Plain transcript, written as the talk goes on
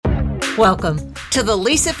Welcome to the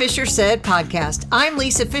Lisa Fisher Said podcast. I'm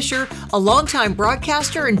Lisa Fisher, a longtime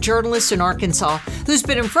broadcaster and journalist in Arkansas who's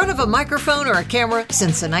been in front of a microphone or a camera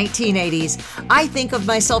since the 1980s. I think of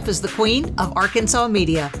myself as the queen of Arkansas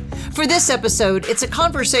media. For this episode, it's a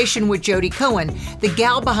conversation with Jodi Cohen, the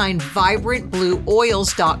gal behind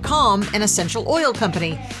VibrantBlueOils.com, an essential oil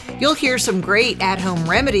company. You'll hear some great at-home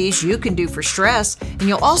remedies you can do for stress, and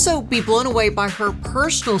you'll also be blown away by her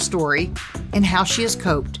personal story and how she has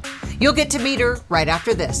coped. You'll get to meet her right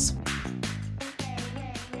after this.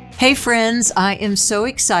 Hey friends, I am so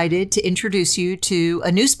excited to introduce you to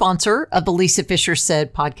a new sponsor of the Lisa Fisher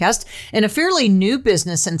Said podcast and a fairly new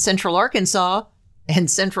business in Central Arkansas. And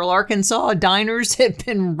Central Arkansas diners have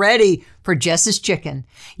been ready for Jess's Chicken.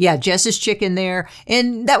 Yeah, Jess's Chicken there.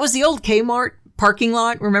 And that was the old Kmart parking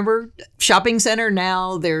lot, remember? Shopping center.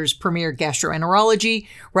 Now there's Premier Gastroenterology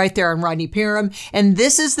right there on Rodney Parham. And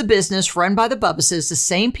this is the business run by the Bubbases, the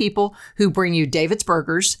same people who bring you David's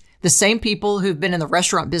Burgers, the same people who've been in the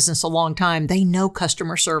restaurant business a long time. They know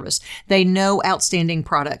customer service. They know outstanding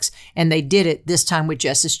products. And they did it this time with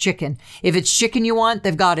Jess's Chicken. If it's chicken you want,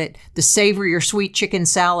 they've got it. The savory or sweet chicken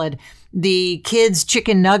salad, the kids'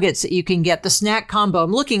 chicken nuggets that you can get, the snack combo.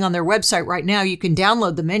 I'm looking on their website right now. You can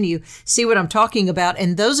download the menu, see what I'm talking about.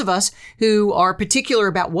 And those of us who are particular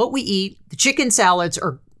about what we eat, the chicken salads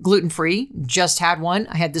are gluten-free. Just had one.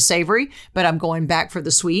 I had the savory, but I'm going back for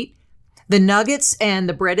the sweet. The nuggets and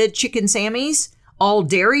the breaded chicken sammies, all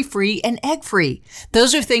dairy-free and egg-free.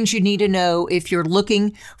 Those are things you need to know if you're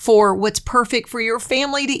looking for what's perfect for your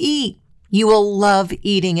family to eat. You will love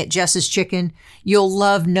eating at Jess's Chicken. You'll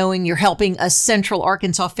love knowing you're helping a Central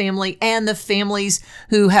Arkansas family and the families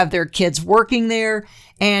who have their kids working there.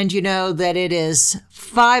 And you know that it is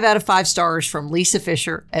 5 out of 5 stars from Lisa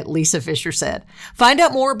Fisher at Lisa Fisher Said. Find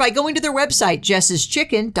out more by going to their website,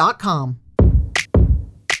 jesseschicken.com.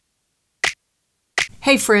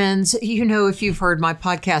 Hey friends, you know, if you've heard my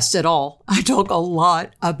podcast at all, I talk a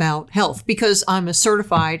lot about health because I'm a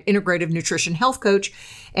certified integrative nutrition health coach,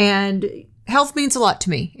 and health means a lot to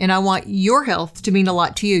me, and I want your health to mean a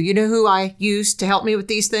lot to you. You know who I use to help me with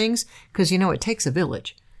these things? Because, you know, it takes a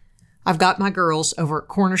village. I've got my girls over at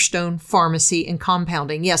Cornerstone Pharmacy and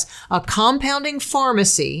Compounding. Yes, a compounding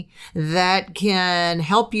pharmacy that can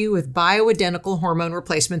help you with bioidentical hormone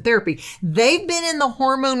replacement therapy. They've been in the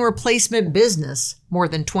hormone replacement business more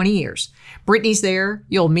than 20 years. Brittany's there.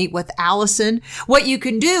 You'll meet with Allison. What you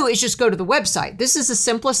can do is just go to the website. This is the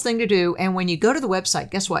simplest thing to do. And when you go to the website,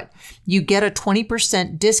 guess what? You get a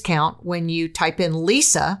 20% discount when you type in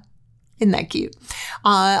Lisa. Isn't that cute?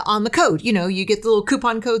 On the code, you know, you get the little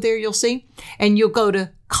coupon code there, you'll see, and you'll go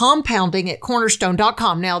to compounding at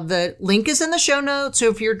cornerstone.com. Now, the link is in the show notes,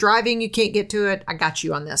 so if you're driving, you can't get to it, I got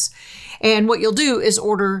you on this. And what you'll do is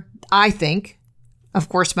order, I think, of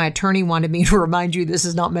course, my attorney wanted me to remind you this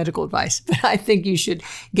is not medical advice, but I think you should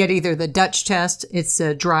get either the Dutch test, it's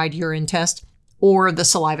a dried urine test, or the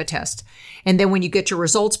saliva test. And then when you get your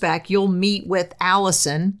results back, you'll meet with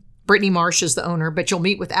Allison. Brittany Marsh is the owner, but you'll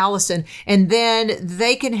meet with Allison, and then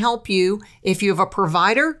they can help you. If you have a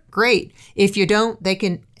provider, great. If you don't, they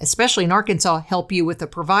can, especially in Arkansas, help you with a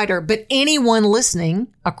provider. But anyone listening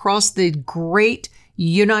across the great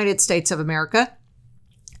United States of America,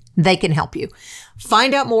 they can help you.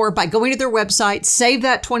 Find out more by going to their website, save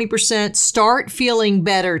that 20%, start feeling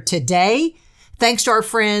better today. Thanks to our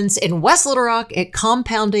friends in West Little Rock at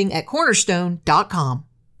compounding at cornerstone.com.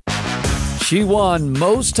 She won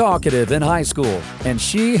most talkative in high school, and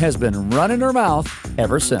she has been running her mouth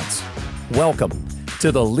ever since. Welcome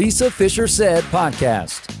to the Lisa Fisher Said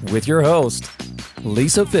podcast with your host,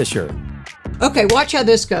 Lisa Fisher. Okay, watch how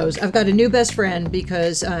this goes. I've got a new best friend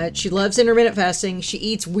because she loves intermittent fasting. She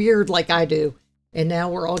eats weird like I do. And now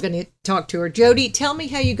we're all going to talk to her. Jodi, tell me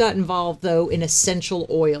how you got involved, though, in essential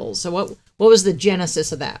oils. So what was the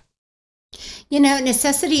genesis of that? You know,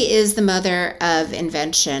 necessity is the mother of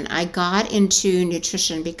invention. I got into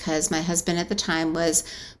nutrition because my husband at the time was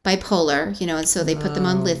bipolar, you know, and so they put them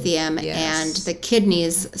on lithium, yes. And the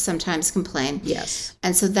kidneys sometimes complain. Yes.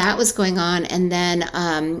 And so that was going on. And then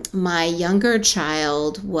my younger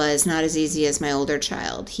child was not as easy as my older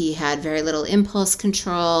child. He had very little impulse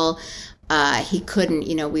control. He couldn't,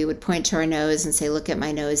 you know, we would point to our nose and say, look at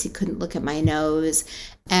my nose. He couldn't look at my nose.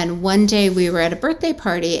 And one day we were at a birthday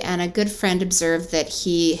party, and a good friend observed that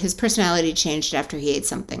his personality changed after he ate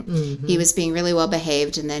something. Mm-hmm. He was being really well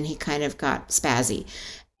behaved, and then he kind of got spazzy.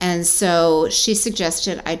 And so she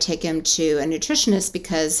suggested I take him to a nutritionist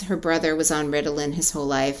because her brother was on Ritalin his whole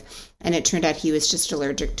life, and it turned out he was just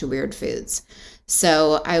allergic to weird foods.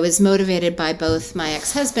 So I was motivated by both my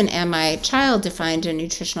ex-husband and my child to find a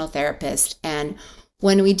nutritional therapist. And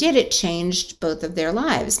when we did, it changed both of their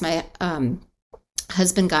lives. My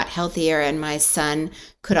husband got healthier, and my son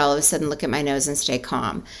could all of a sudden look at my nose and stay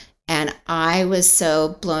calm. And I was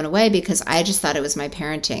so blown away because I just thought it was my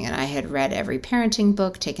parenting. And I had read every parenting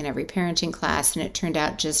book, taken every parenting class, and it turned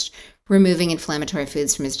out just removing inflammatory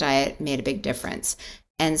foods from his diet made a big difference.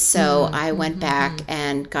 And so I went back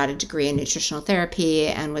and got a degree in nutritional therapy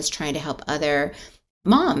and was trying to help other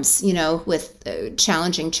moms, with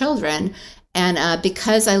challenging children. And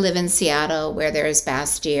because I live in Seattle where there's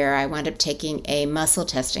Bastyr, I wound up taking a muscle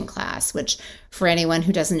testing class, which for anyone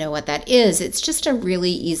who doesn't know what that is, it's just a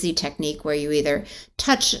really easy technique where you either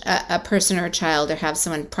touch a person or a child or have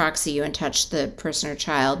someone proxy you and touch the person or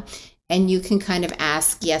child. And you can kind of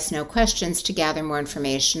ask yes, no questions to gather more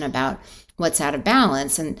information about what's out of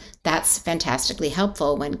balance. And that's fantastically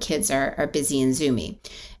helpful when kids are busy and zoomy.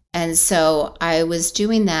 And so I was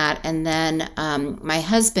doing that. And then my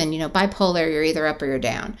husband, bipolar, you're either up or you're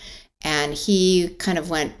down. And he kind of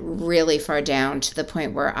went really far down to the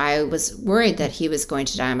point where I was worried that he was going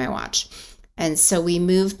to die on my watch. And so we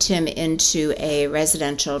moved him into a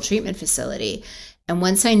residential treatment facility. And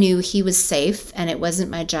once I knew he was safe and it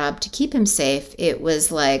wasn't my job to keep him safe, it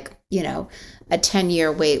was like, a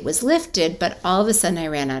 10-year weight was lifted. But all of a sudden I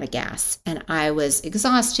ran out of gas and I was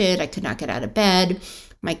exhausted. I could not get out of bed.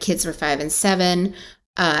 My kids were 5 and 7,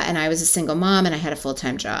 and I was a single mom, and I had a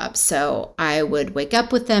full-time job. So I would wake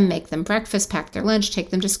up with them, make them breakfast, pack their lunch,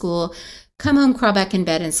 take them to school, come home, crawl back in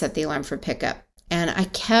bed, and set the alarm for pickup. And I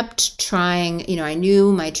kept trying. I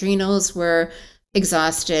knew my adrenals were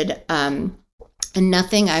exhausted, and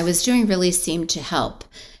nothing I was doing really seemed to help.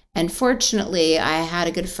 And fortunately, I had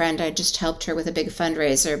a good friend. I just helped her with a big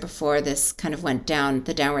fundraiser before this kind of went down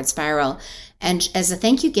the downward spiral. And as a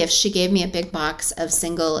thank you gift, she gave me a big box of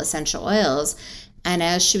single essential oils. And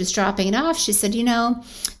as she was dropping it off, she said,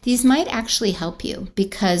 these might actually help you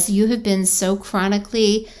because you have been so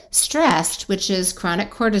chronically stressed, which is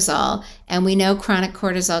chronic cortisol. And we know chronic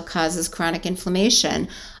cortisol causes chronic inflammation.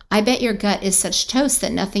 I bet your gut is such toast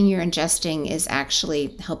that nothing you're ingesting is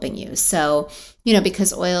actually helping you. So,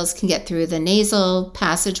 because oils can get through the nasal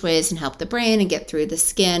passageways and help the brain and get through the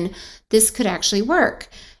skin, this could actually work.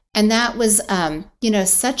 And that was,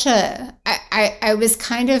 such I was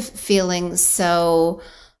kind of feeling so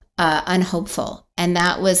unhopeful. And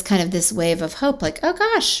that was kind of this wave of hope, like, oh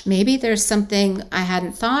gosh, maybe there's something I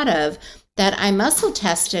hadn't thought of, that I muscle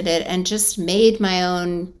tested it and just made my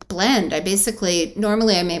own blend.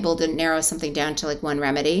 Normally I'm able to narrow something down to like one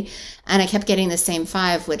remedy. And I kept getting the same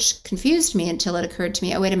 5, which confused me until it occurred to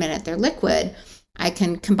me, oh, wait a minute, they're liquid. I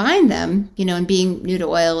can combine them, and being new to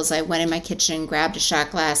oils, I went in my kitchen, grabbed a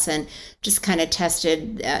shot glass and just kind of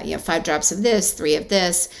tested, 5 drops of this, 3 of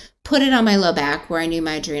this, put it on my low back where I knew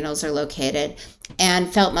my adrenals are located,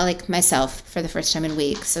 and felt like myself for the first time in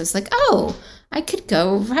weeks. So I was like, oh, I could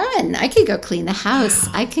go run. I could go clean the house.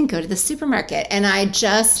 I can go to the supermarket. And I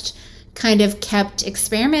just kind of kept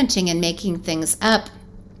experimenting and making things up.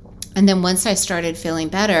 And then once I started feeling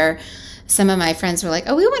better, some of my friends were like,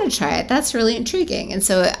 oh, we want to try it. That's really intriguing. And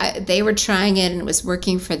so they were trying it and it was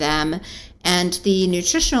working for them. And the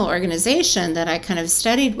nutritional organization that I kind of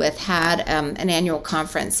studied with had an annual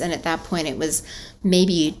conference. And at that point, it was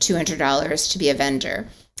maybe $200 to be a vendor.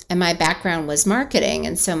 And my background was marketing.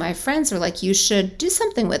 And so my friends were like, you should do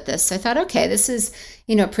something with this. So I thought, okay, this is,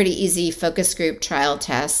 a pretty easy focus group trial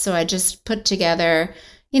test. So I just put together,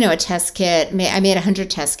 a test kit. I made 100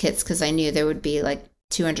 test kits because I knew there would be like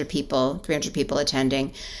 200 people, 300 people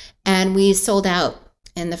attending. And we sold out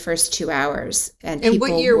in the first 2 hours. And people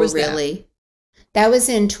what year was really, that was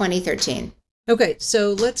in 2013. Okay,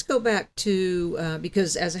 so let's go back to,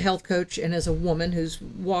 because as a health coach and as a woman who's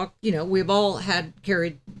walked, we've all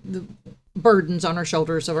carried the burdens on our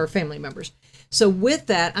shoulders of our family members. So with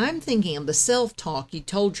that, I'm thinking of the self-talk you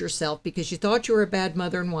told yourself because you thought you were a bad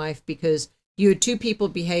mother and wife because you had 2 people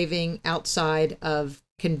behaving outside of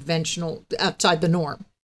outside the norm,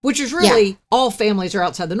 which is really all families are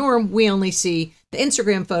outside the norm. We only see the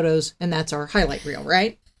Instagram photos and that's our highlight reel,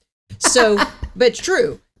 right? So, but it's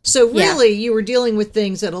true. So really you were dealing with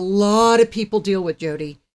things that a lot of people deal with,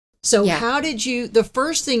 Jodi. So how did the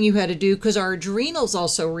first thing you had to do, because our adrenals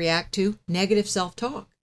also react to negative self-talk.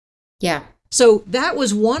 Yeah. So that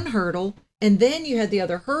was one hurdle. And then you had the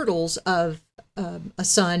other hurdles of a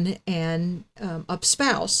son and a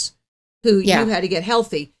spouse who you had to get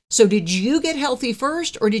healthy. So did you get healthy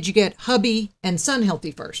first or did you get hubby and son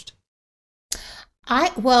healthy first?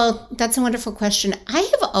 Well, that's a wonderful question. I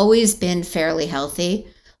have always been fairly healthy.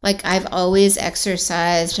 Like I've always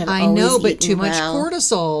exercised. I know, but too much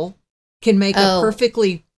cortisol can make a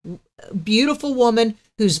perfectly beautiful woman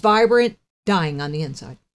who's vibrant dying on the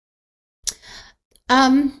inside?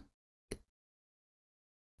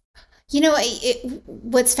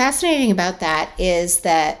 What's fascinating about that is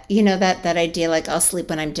that, that idea, like, I'll sleep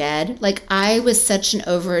when I'm dead. Like, I was such an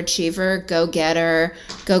overachiever, go-getter,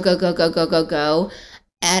 go, go, go, go, go, go, go.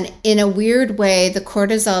 And in a weird way, the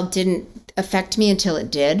cortisol didn't affect me until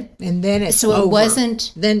it did. And then it's so over. It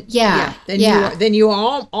wasn't. Then you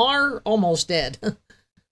are almost dead.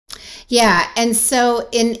 Yeah. And so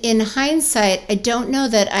in hindsight, I don't know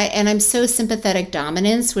that and I'm so sympathetic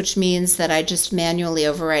dominance, which means that I just manually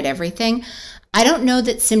override everything. I don't know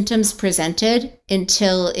that symptoms presented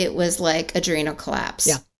until it was like adrenal collapse.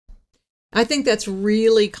 Yeah. I think that's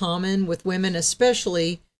really common with women,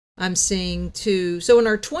 especially I'm seeing too. So in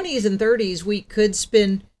our 20s and 30s,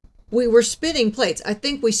 we were spinning plates. I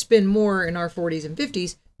think we spin more in our 40s and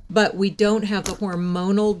 50s, but we don't have the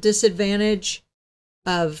hormonal disadvantage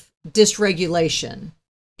of dysregulation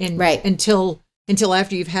until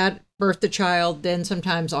after you've had birthed a child. Then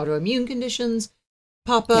sometimes autoimmune conditions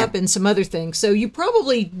pop up and some other things. So you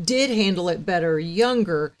probably did handle it better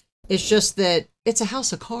younger. It's just that it's a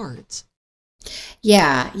house of cards.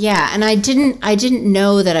 Yeah. And I didn't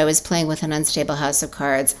know that I was playing with an unstable house of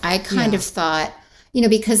cards. I kind of thought,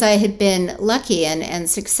 because I had been lucky and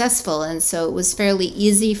successful. And so it was fairly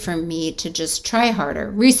easy for me to just try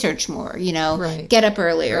harder, research more, get up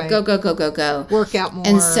earlier, go, go, go, go, go. Work out more,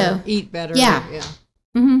 and so, eat better. Yeah.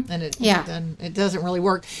 Mm-hmm. And it doesn't really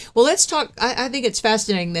work. Well, let's talk. I think it's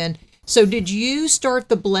fascinating then. So did you start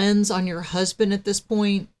the blends on your husband at this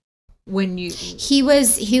point? When he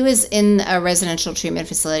was in a residential treatment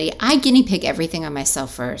facility. I guinea pig everything on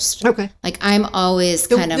myself first. Okay. Like, I'm always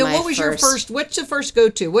kind of my what was your first? What's the first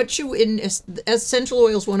go-to? What's you in Essential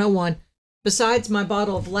Oils 101? Besides my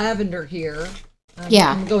bottle of lavender here,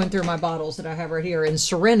 I'm going through my bottles that I have right here in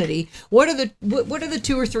Serenity. What are the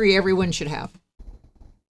 2 or 3 everyone should have?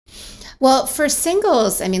 Well, for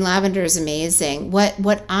singles, I mean, lavender is amazing.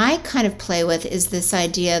 What I kind of play with is this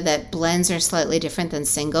idea that blends are slightly different than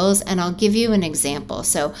singles, and I'll give you an example.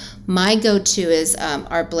 So my go-to is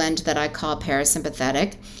our blend that I call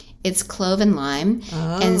parasympathetic. It's clove and lime.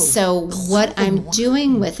 And so what I'm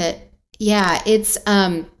doing with it, it's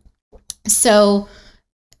so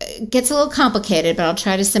it gets a little complicated, but I'll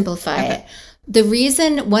try to simplify it. The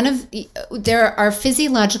reason, there are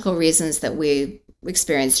physiological reasons that we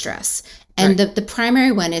experience stress. And the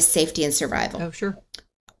primary one is safety and survival. Oh, sure.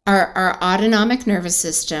 Our autonomic nervous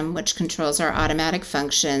system, which controls our automatic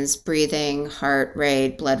functions, breathing, heart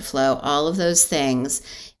rate, blood flow, all of those things,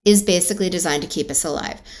 is basically designed to keep us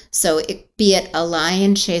alive. So be it a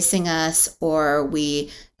lion chasing us, or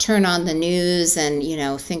we turn on the news and,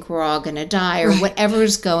 think we're all going to die, or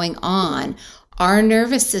whatever's going on, our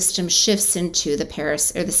nervous system shifts into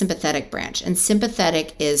the sympathetic branch, and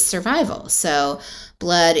sympathetic is survival. So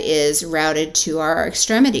blood is routed to our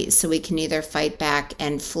extremities, so we can either fight back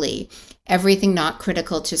and flee. Everything not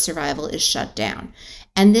critical to survival is shut down.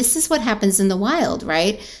 And this is what happens in the wild,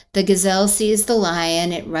 right? The gazelle sees the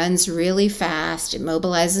lion, it runs really fast, it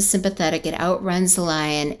mobilizes sympathetic, it outruns the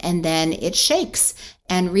lion, and then it shakes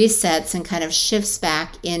and resets and kind of shifts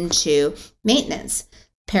back into maintenance.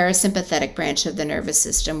 Parasympathetic branch of the nervous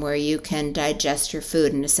system, where you can digest your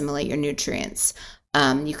food and assimilate your nutrients.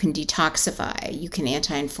 You can detoxify, you can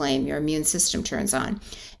anti-inflame, your immune system turns on.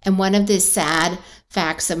 And one of the sad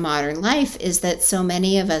facts of modern life is that so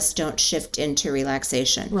many of us don't shift into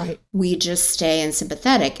relaxation. Right. We just stay in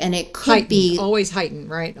sympathetic, and it could be always heightened,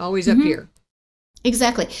 right? Always up here.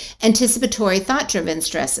 Exactly. Anticipatory thought-driven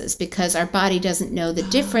stresses, because our body doesn't know the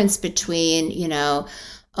difference between,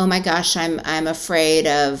 oh my gosh, I'm afraid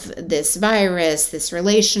of this virus, this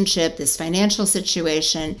relationship, this financial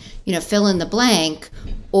situation, fill in the blank,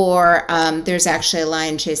 or there's actually a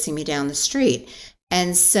lion chasing me down the street.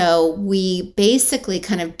 And so we basically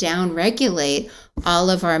kind of downregulate all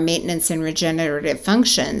of our maintenance and regenerative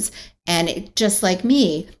functions. And just like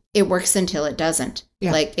me, it works until it doesn't.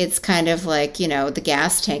 Yeah. Like, it's kind of like, the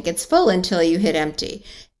gas tank, it's full until you hit empty.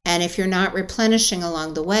 And if you're not replenishing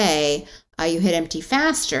along the way, you hit empty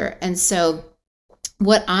faster. And so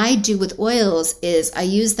what I do with oils is I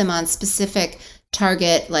use them on specific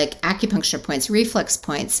target, like acupuncture points, reflex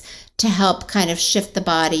points, to help kind of shift the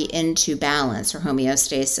body into balance or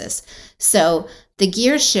homeostasis. So the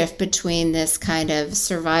gear shift between this kind of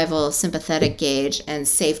survival sympathetic gauge and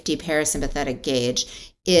safety parasympathetic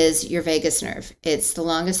gauge is your vagus nerve. It's the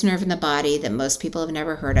longest nerve in the body that most people have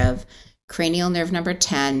never heard of. Cranial nerve number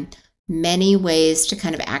 10. many ways to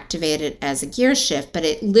kind of activate it as a gear shift, but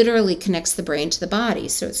it literally connects the brain to the body.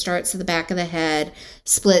 So it starts at the back of the head,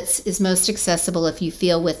 splits, is most accessible. If you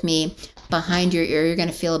feel with me behind your ear, you're going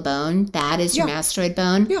to feel a bone. That is your mastoid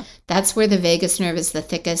bone. Yeah. That's where the vagus nerve is the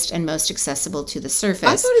thickest and most accessible to the surface.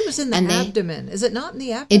 I thought it was in the abdomen. Is it not in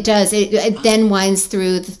the abdomen? It does. It then winds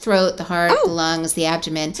through the throat, the heart, the lungs, the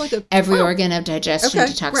abdomen, like every organ of digestion,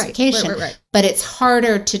 detoxification. Right. But it's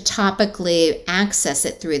harder to topically access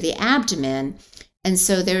it through the abdomen. And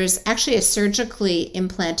so there's actually a surgically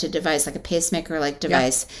implanted device, like a pacemaker-like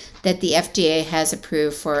device, that the FDA has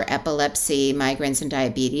approved for epilepsy, migraines, and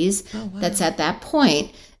diabetes. Oh, wow. That's at that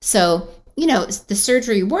point. So, the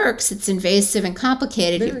surgery works. It's invasive and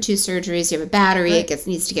complicated. You have 2 surgeries. You have a battery. It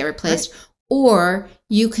needs to get replaced. Right. Or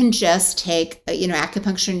you can just take,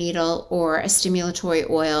 acupuncture needle or a stimulatory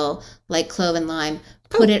oil like clove and lime,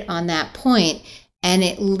 put it on that point, and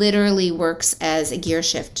it literally works as a gear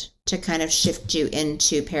shift to kind of shift you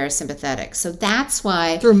into parasympathetic. So that's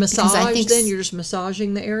why... Through massage, then? You're just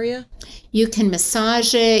massaging the area? You can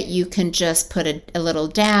massage it. You can just put a little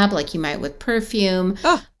dab like you might with perfume.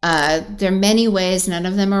 Oh. There are many ways. None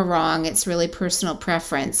of them are wrong. It's really personal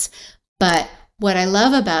preference. But what I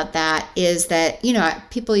love about that is that,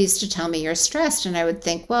 people used to tell me you're stressed. And I would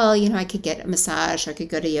think, well, I could get a massage, or I could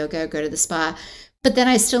go to yoga, or go to the spa. But then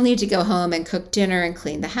I still need to go home and cook dinner and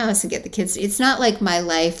clean the house and get the kids. It's not like my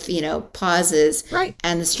life, pauses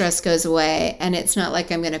and the stress goes away. And it's not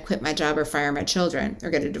like I'm going to quit my job or fire my children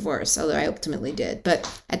or get a divorce, although I ultimately did.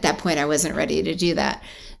 But at that point, I wasn't ready to do that.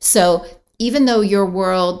 So even though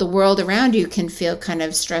the world around you can feel kind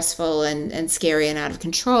of stressful and scary and out of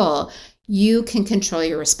control, you can control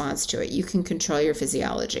your response to it. You can control your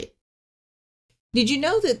physiology. Did you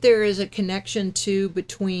know that there is a connection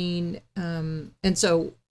between, I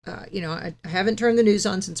haven't turned the news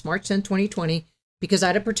on since March 10, 2020, because I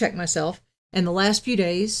had to protect myself. And the last few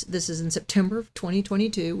days, this is in September of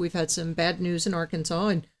 2022, we've had some bad news in Arkansas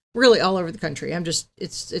and really all over the country.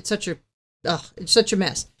 It's such a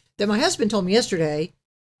mess that my husband told me yesterday,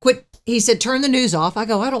 he said, turn the news off. I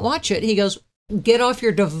go, I don't watch it. He goes, get off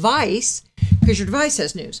your device because your device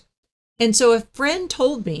has news. And so a friend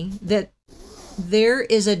told me that there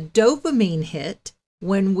is a dopamine hit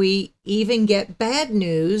when we even get bad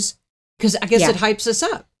news, because I guess it hypes us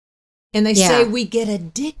up. And they say we get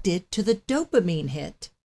addicted to the dopamine hit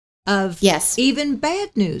of even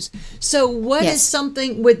bad news. So what is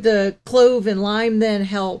something with the clove and lime then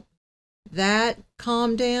help that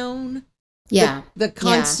calm down? Yeah. The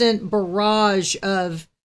constant barrage of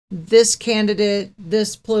this candidate,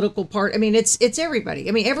 this political part. I mean, it's everybody.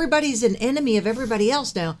 I mean, everybody's an enemy of everybody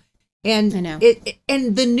else now. And I know.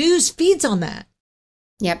 And the news feeds on that.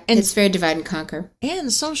 Yep. And it's very divide and conquer.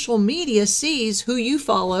 And social media sees who you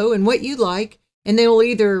follow and what you like, and they will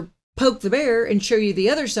either poke the bear and show you the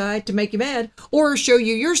other side to make you mad, or show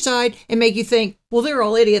you your side and make you think, well, they're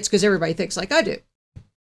all idiots because everybody thinks like I do.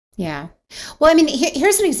 Yeah. Well, I mean,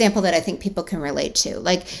 here's an example that I think people can relate to.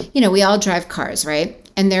 Like, we all drive cars, right?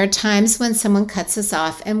 And there are times when someone cuts us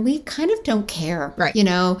off and we kind of don't care. Right.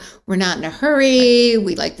 We're not in a hurry.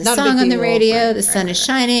 We like the song on the radio. The sun is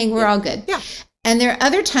shining. We're all good. Yeah. And there are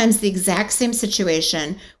other times, the exact same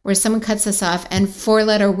situation, where someone cuts us off and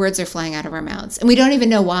 4-letter words are flying out of our mouths. And we don't even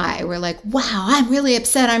know why. We're like, wow, I'm really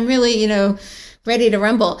upset. I'm really, ready to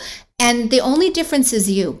rumble. And the only difference is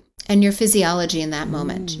you and your physiology in that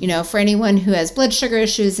moment. For anyone who has blood sugar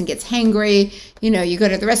issues and gets hangry, you go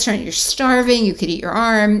to the restaurant, you're starving, you could eat your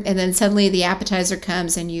arm, and then suddenly the appetizer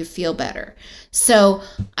comes and you feel better. So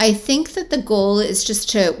I think that the goal is just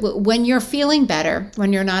to, when you're feeling better,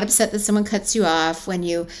 when you're not upset that someone cuts you off, when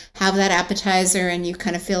you have that appetizer and you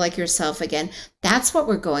kind of feel like yourself again, that's what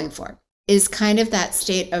we're going for, is kind of that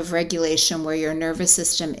state of regulation where your nervous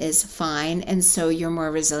system is fine, and so you're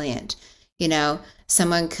more resilient.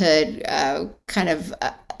 Someone could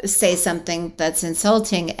say something that's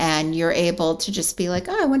insulting, and you're able to just be like,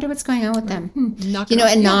 oh, I wonder what's going on with them,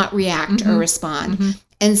 not react or respond. Mm-hmm.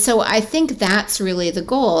 And so I think that's really the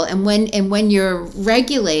goal. And when you're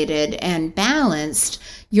regulated and balanced,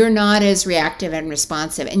 you're not as reactive and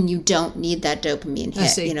responsive, and you don't need that dopamine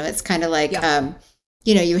hit. It's kind of like,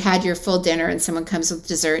 you had your full dinner and someone comes with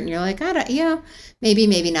dessert and you're like,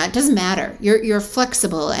 maybe not. It doesn't matter. You're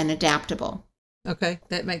flexible and adaptable. Okay,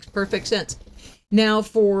 that makes perfect sense. Now,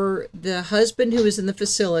 for the husband who is in the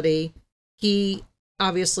facility, he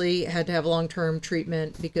obviously had to have long-term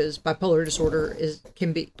treatment because bipolar disorder is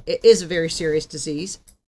a very serious disease,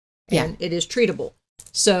 and it is treatable.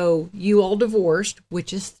 So you all divorced,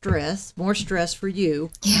 which is more stress for you.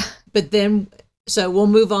 Yeah. But then, so we'll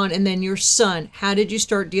move on, and then your son. How did you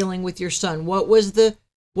start dealing with your son? What was the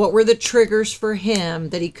What were the triggers for him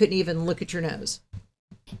that he couldn't even look at your nose?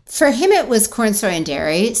 For him, it was corn, soy, and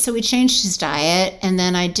dairy. So we changed his diet. And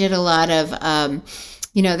then I did a lot of,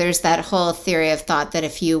 there's that whole theory of thought that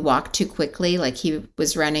if you walk too quickly, like he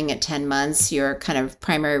was running at 10 months, your kind of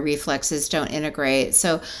primary reflexes don't integrate.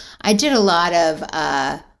 So I did a lot of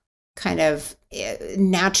kind of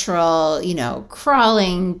natural,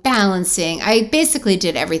 crawling, balancing. I basically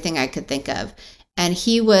did everything I could think of. And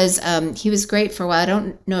he was great for a while. I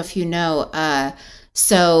don't know if you know.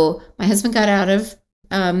 So my husband got out of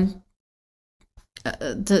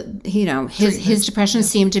his depression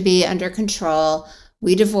seemed to be under control.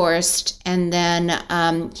 We divorced, and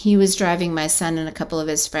then he was driving my son and a couple of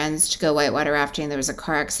his friends to go whitewater rafting. There was a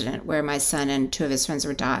car accident where my son and two of his friends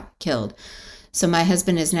were killed. So my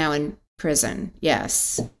husband is now in prison.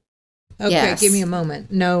 Yes. Okay, yes. Give me a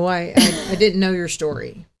moment. No, I didn't know your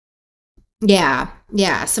story. Yeah.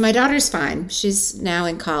 So my daughter's fine. She's now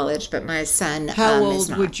in college, but my son How is old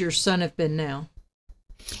not. would your son have been now?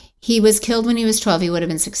 He was killed when he was 12. He would have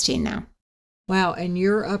been 16 now. Wow, and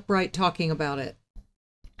you're upright talking about it.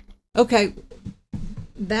 Okay,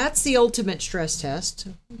 that's the ultimate stress test.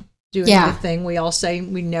 Doing the thing we all say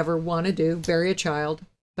we never want to do, bury a child,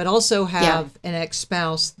 but also have an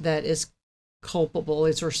ex-spouse that is culpable,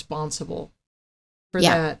 is responsible for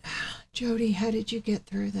that. Jodi, how did you get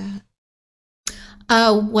through that?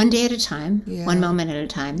 One day at a time, one moment at a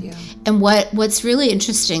time. Yeah. And what's really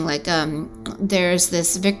interesting, like there's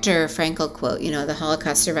this Viktor Frankl quote, the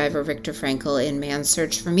Holocaust survivor Viktor Frankl in Man's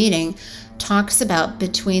Search for Meaning talks about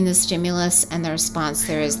between the stimulus and the response,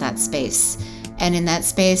 there is that space. And in that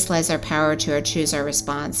space lies our power to choose our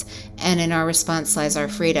response. And in our response lies our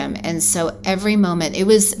freedom. And so every moment, it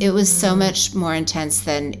was so much more intense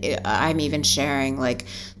than I'm even sharing. Like,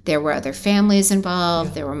 there were other families involved.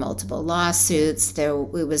 Yeah. There were multiple lawsuits. It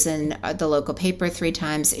was in the local paper 3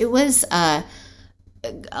 times. It was a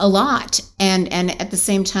lot. And at the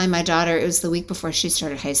same time, my daughter, it was the week before she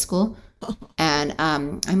started high school. And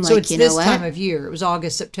I'm so like, so it's this time of year. It was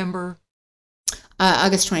August, September?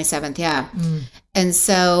 August 27th, yeah. And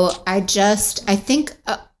so I think,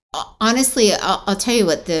 honestly, I'll tell you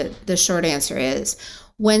what the short answer is.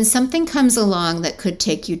 When something comes along that could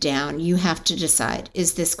take you down, you have to decide,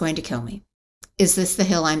 is this going to kill me? Is this the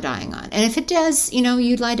hill I'm dying on? And if it does,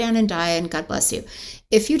 you lie down and die and God bless you.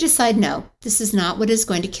 If you decide, no, this is not what is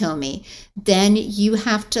going to kill me, then you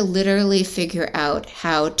have to literally figure out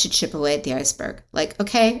how to chip away at the iceberg. Like,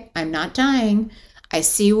 okay, I'm not dying. I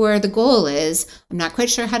see where the goal is. I'm not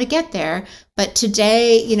quite sure how to get there. But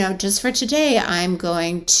today, just for today, I'm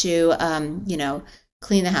going to,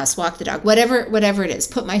 clean the house, walk the dog, whatever it is,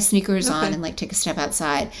 put my sneakers on and take a step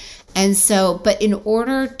outside. And so, but in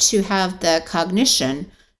order to have the cognition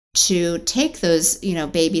to take those,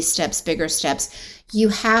 baby steps, bigger steps, you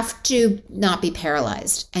have to not be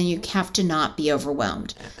paralyzed and you have to not be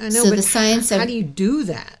overwhelmed. I know, so but the science how do you do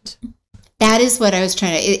that? That is what I was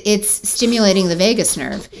trying to, it's stimulating the vagus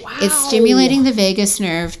nerve. Wow. It's stimulating the vagus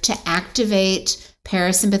nerve to activate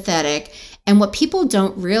parasympathetic. And what people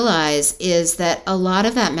don't realize is that a lot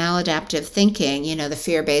of that maladaptive thinking, the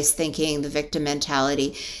fear-based thinking, the victim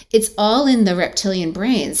mentality, it's all in the reptilian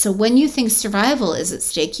brain. So when you think survival is at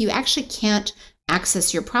stake, you actually can't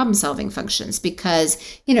access your problem-solving functions because,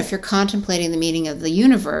 if you're contemplating the meaning of the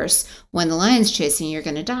universe, when the lion's chasing you, you're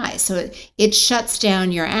going to die. So it shuts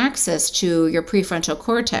down your access to your prefrontal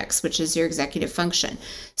cortex, which is your executive function.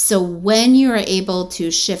 So when you're able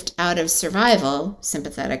to shift out of survival,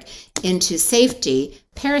 sympathetic, into safety,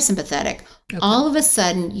 parasympathetic, all of a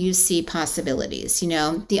sudden you see possibilities.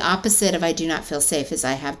 The opposite of I do not feel safe is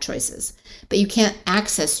I have choices. But you can't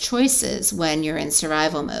access choices when you're in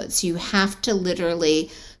survival mode. So you have to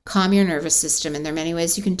literally calm your nervous system. And there are many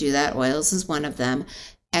ways you can do that. Oils is one of them.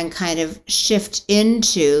 And kind of shift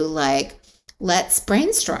into let's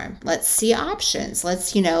brainstorm. Let's see options.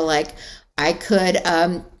 Let's, I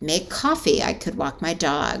could make coffee. I could walk my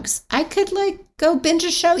dogs. I could go binge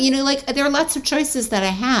a show. There are lots of choices that I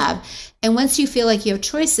have. And once you feel like you have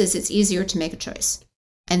choices, it's easier to make a choice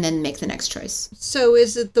and then make the next choice. So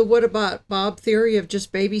is it the what about Bob theory of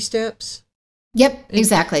just baby steps? Yep,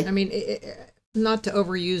 exactly. I mean, not to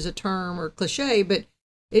overuse a term or cliche, but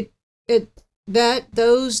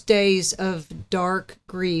those days of dark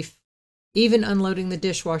grief, even unloading the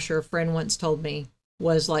dishwasher, a friend once told me,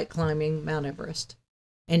 was like climbing Mount Everest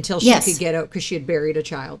until she could get out, because she had buried a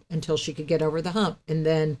child, until she could get over the hump. And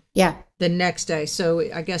then the next day. So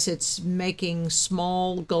I guess it's making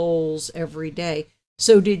small goals every day.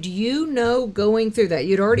 So did you know going through that,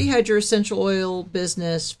 you'd already had your essential oil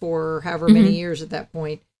business for however many years at that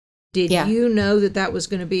point. Did you know that was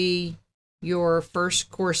going to be your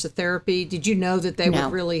first course of therapy? Did you know that they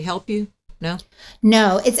would really help you? No?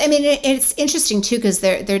 No, it's interesting too, because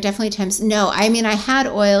there are definitely times. No, I mean, I had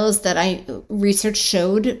oils that research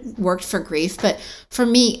showed worked for grief, but for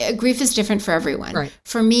me, grief is different for everyone. Right.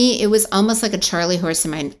 For me, it was almost like a Charlie horse in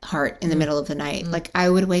my heart in the middle of the night. Like I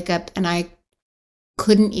would wake up and I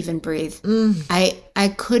couldn't even breathe.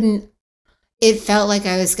 I couldn't. It felt like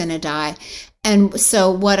I was going to die. And so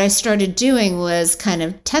what I started doing was kind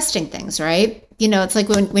of testing things, right? You know, it's like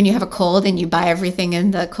when you have a cold and you buy everything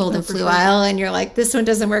in the cold and flu aisle and you're like, this one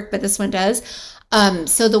doesn't work, but this one does.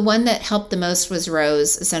 So the one that helped the most was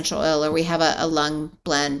rose essential oil, or we have a lung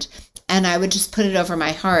blend. And I would just put it over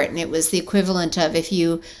my heart. And it was the equivalent of if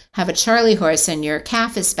you have a Charlie horse and your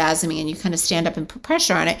calf is spasming and you kind of stand up and put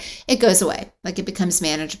pressure on it, it goes away. Like it becomes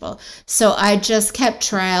manageable. So I just kept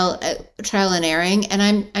trial and erroring.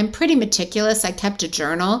 And I'm pretty meticulous. I kept a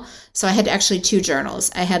journal. So I had actually 2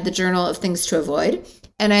 journals. I had the journal of things to avoid,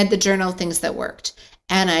 and I had the journal of things that worked.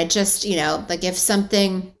 And I just, like if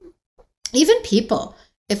something, even people,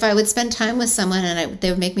 if I would spend time with someone and they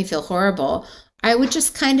would make me feel horrible, I would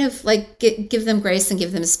just kind of like give them grace and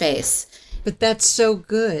give them space. But that's so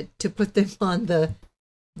good to put them on the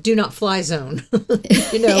do not fly zone,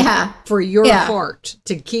 for your heart,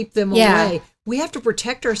 to keep them away. We have to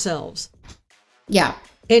protect ourselves. Yeah.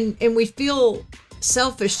 And we feel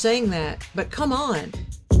selfish saying that, but come on.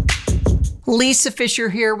 Lisa Fisher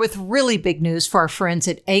here with really big news for our friends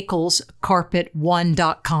at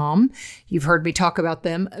AclesCarpet1.com. You've heard me talk about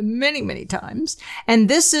them many, many times. And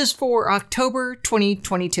this is for October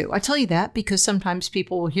 2022. I tell you that because sometimes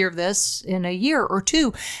people will hear this in a year or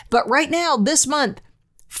two. But right now, this month,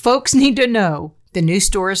 folks need to know the new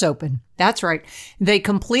store is open. That's right. They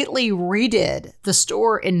completely redid the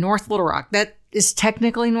store in North Little Rock. That is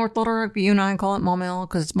technically North Little Rock, but you and I call it Maumelle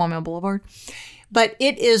because it's Maumelle Boulevard. But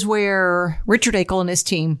it is where Richard Akel and his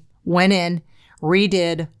team went in,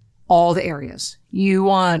 redid all the areas. You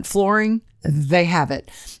want flooring? They have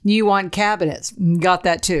it. You want cabinets? Got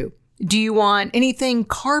that too. Do you want anything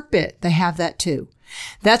carpet? They have that too.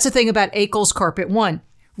 That's the thing about Akel's Carpet One.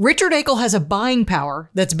 Richard Akel has a buying power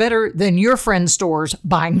that's better than your friend's store's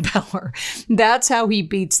buying power. That's how he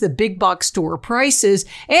beats the big box store prices.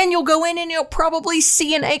 And you'll go in and you'll probably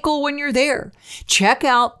see an Akel when you're there. Check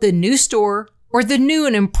out the new store or the new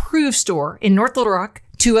and improved store in North Little Rock,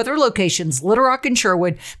 2 other locations, Little Rock and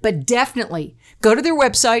Sherwood, but definitely go to their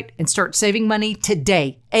website and start saving money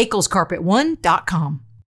today, AclesCarpet1.com.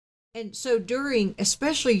 And so during,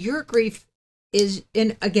 especially your grief is,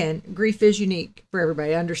 and again, grief is unique for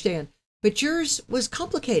everybody, I understand, but yours was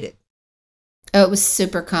complicated. Oh, it was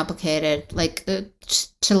super complicated, like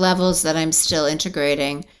to levels that I'm still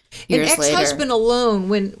integrating years later. An ex-husband alone,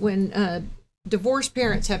 when divorced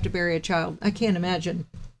parents have to bury a child. I can't imagine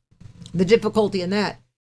the difficulty in that.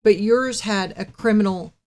 But yours had a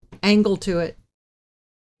criminal angle to it,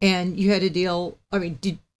 and you had to deal. I mean,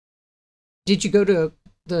 did you go to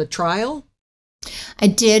the trial? I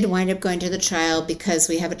did wind up going to the trial because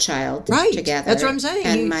we have a child together. That's what I'm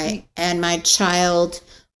saying. And my child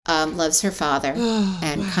loves her father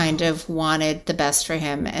and kind of wanted the best for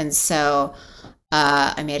him, and so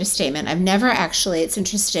I made a statement. I've never actually. It's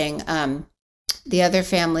interesting. The other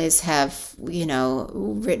families have,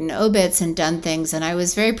 written obits and done things, and I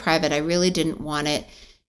was very private. I really didn't want it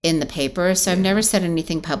in the paper, so I've never said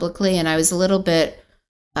anything publicly, and I was a little bit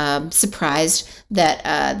surprised that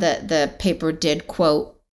the paper did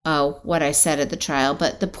quote what I said at the trial,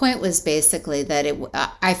 but the point was basically that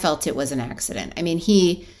I felt it was an accident. I mean,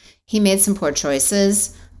 he made some poor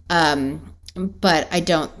choices, but I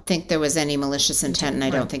don't think there was any malicious intent, and I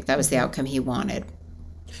don't think that was the outcome he wanted.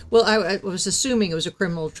 Well, I was assuming it was a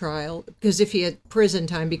criminal trial because if he had prison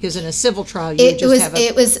time, because in a civil trial you would have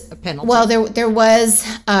a penalty. Well, there was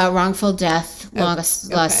a wrongful death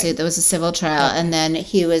lawsuit. There was a civil trial, and then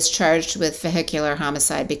he was charged with vehicular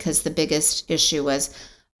homicide because the biggest issue was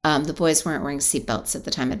the boys weren't wearing seatbelts at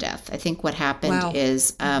the time of death. I think what happened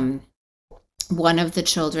is one of the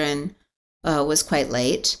children was quite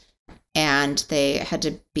late, and they had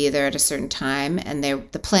to be there at a certain time. And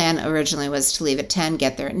the plan originally was to leave at 10,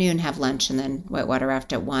 get there at noon, have lunch, and then whitewater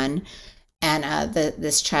raft at 1. And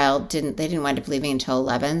this child didn't wind up leaving until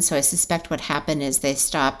 11. So I suspect what happened is they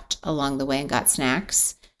stopped along the way and got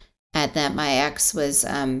snacks. And that my ex was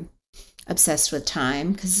obsessed with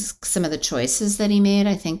time because some of the choices that he made,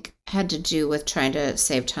 I think, had to do with trying to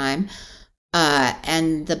save time.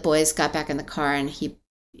 And the boys got back in the car, and he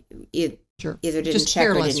either didn't check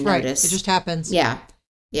or didn't notice. It just happens. Yeah.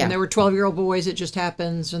 And they were 12-year-old boys. It just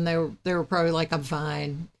happens, and they were probably like, "I'm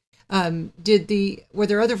fine." Were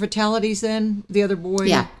there other fatalities then? The other boy?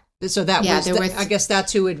 Yeah. So that Yeah, was, I guess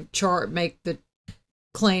that's who would make the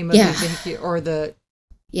claim of Yeah. or the,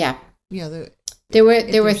 Yeah. the, There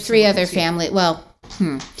were three other family. Well,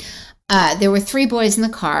 there were three boys in the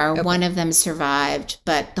car. Okay. One of them survived,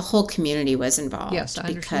 but the whole community was involved. Yes, I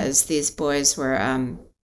understand. Because these boys were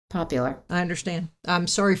popular. I understand. I'm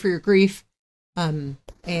sorry for your grief. And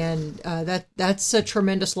that's a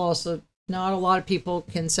tremendous loss that not a lot of people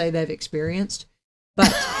can say they've experienced.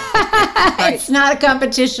 But right. It's not a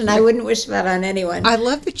competition. I wouldn't wish that on anyone. I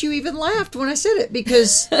love that you even laughed when I said it,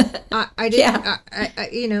 because I didn't. Yeah.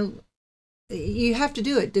 I you have to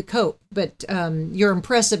do it to cope. But you're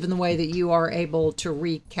impressive in the way that you are able to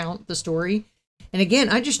recount the story. And again,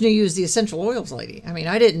 I just knew you as the essential oils lady. I mean,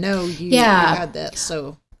 I didn't know you had that.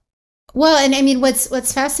 So. Well, and I mean,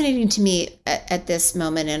 what's fascinating to me at this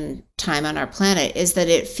moment in time on our planet is that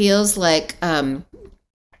it feels like, a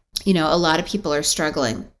lot of people are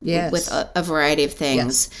struggling with a variety of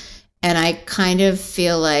things. Yes. And I kind of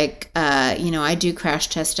feel like, I do crash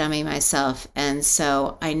test dummy myself. And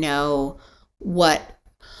so I know what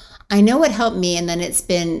helped me. And then it's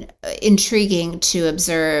been intriguing to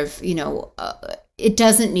observe, it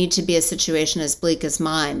doesn't need to be a situation as bleak as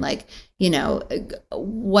mine. Like,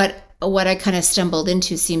 what I kind of stumbled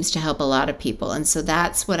into seems to help a lot of people. And so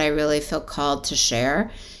that's what I really feel called to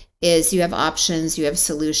share is you have options, you have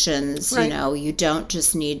solutions, right. You don't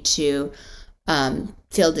just need to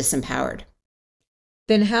feel disempowered.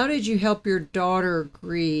 Then how did you help your daughter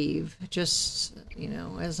grieve just,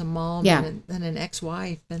 as a mom and an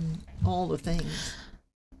ex-wife and all the things?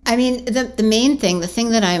 I mean, the main thing, the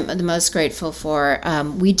thing that I'm the most grateful for,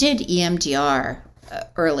 we did EMDR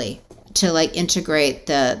early to integrate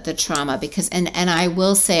the trauma because, and I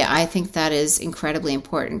will say, I think that is incredibly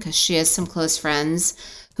important because she has some close friends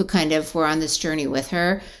who kind of were on this journey with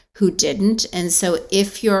her who didn't. And so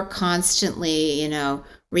if you're constantly,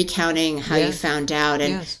 recounting how you found out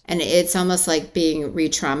and it's almost like being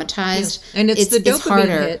re-traumatized. Yes. And it's the dopamine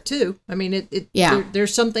hit too. I mean,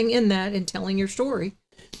 there's something in that in telling your story.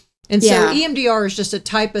 And so EMDR is just a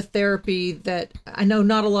type of therapy that I know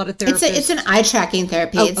not a lot of therapists. It's an eye tracking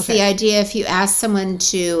therapy. It's the idea if you ask someone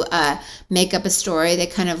to make up a story, they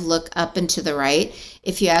kind of look up and to the right.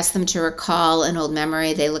 If you ask them to recall an old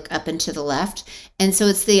memory, they look up and to the left. And so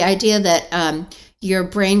it's the idea that your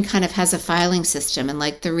brain kind of has a filing system. And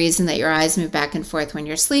the reason that your eyes move back and forth when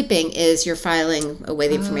you're sleeping is you're filing away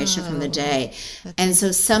the information from the day. And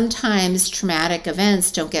so sometimes traumatic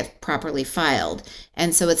events don't get properly filed.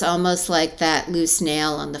 And so it's almost like that loose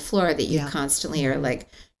nail on the floor that you constantly are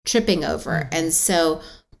tripping over. And so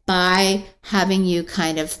by having you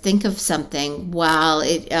kind of think of something while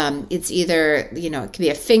it's either, it could be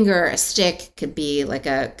a finger, a stick, it could be like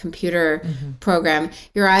a computer program,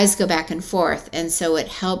 your eyes go back and forth. And so it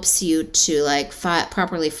helps you to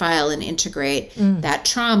properly file and integrate that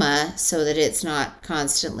trauma so that it's not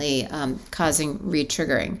constantly causing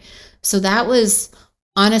re-triggering. So that was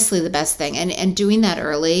honestly the best thing. And doing that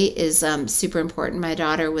early is super important. My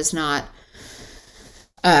daughter was not...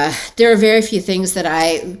 there are very few things that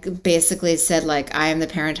I basically said, I am the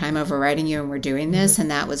parent, I'm overriding you, and we're doing this,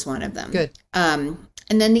 and that was one of them. Good. And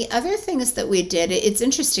then the other things that we did, it's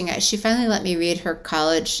interesting. She finally let me read her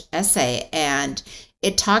college essay, and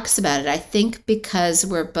it talks about it. I think because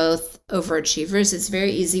we're both overachievers, it's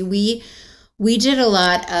very easy. We did a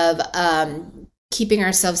lot of keeping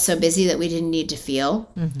ourselves so busy that we didn't need to feel,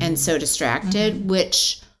 and so distracted,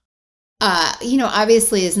 which...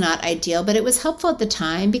 obviously is not ideal, but it was helpful at the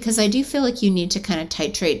time because I do feel like you need to kind of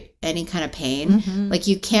titrate any kind of pain.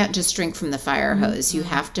 You can't just drink from the fire hose. You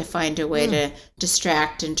have to find a way to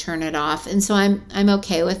distract and turn it off. And so I'm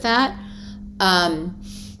okay with that. And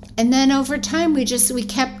then over time, we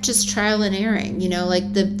kept just trial and erroring.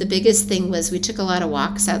 The biggest thing was we took a lot of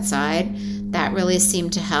walks outside. That really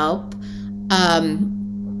seemed to help.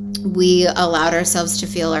 We allowed ourselves to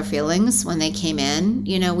feel our feelings when they came in.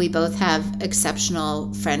 We both have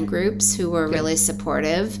exceptional friend groups who were really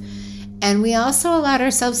supportive. And we also allowed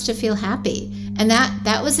ourselves to feel happy. And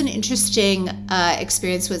that was an interesting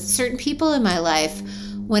experience with certain people in my life.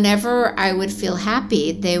 Whenever I would feel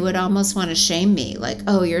happy, they would almost want to shame me.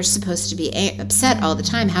 Oh, you're supposed to be upset all the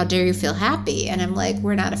time. How dare you feel happy? And I'm like,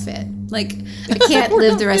 we're not a fit. I can't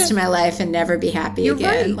live the rest of my life and never be happy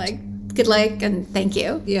again. Right. Good luck and thank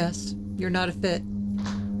you. Yes, you're not a fit.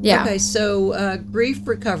 Yeah. Okay, so grief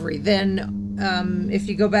recovery. Then if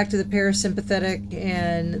you go back to the parasympathetic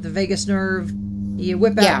and the vagus nerve, you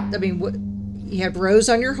whip out, you have Rose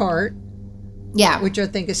on your heart. Yeah. Which I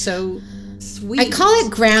think is so sweet. I call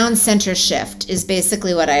it ground center shift is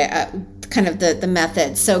basically what I kind of the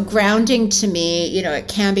method. So grounding to me, it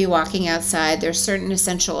can be walking outside. There's certain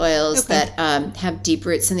essential oils that have deep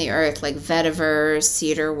roots in the earth, like vetiver,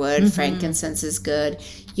 cedar wood, frankincense is good.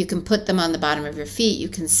 You can put them on the bottom of your feet. You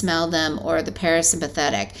can smell them, or the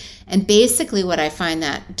parasympathetic. And basically what I find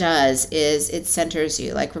that does is it centers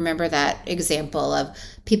you. Like, remember that example of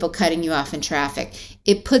people cutting you off in traffic.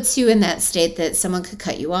 It puts you in that state that someone could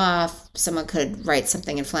cut you off. Someone could write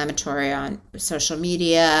something inflammatory on social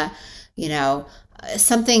media.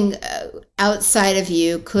 Something outside of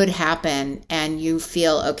you could happen and you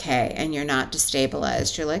feel okay and you're not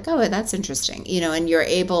destabilized. You're like, oh, that's interesting, and you're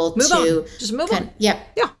able to just move on. Yeah.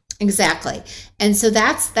 Yeah. Exactly. And so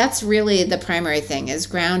that's really the primary thing, is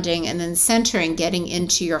grounding and then centering, getting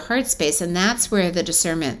into your heart space. And that's where the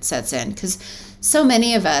discernment sets in, because so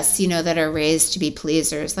many of us, that are raised to be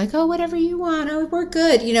pleasers, like, oh, whatever you want, oh, we're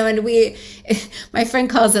good, and my friend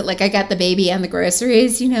calls it like, I got the baby and the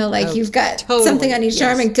groceries, you've got something on each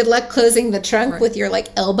arm, and good luck closing the trunk with your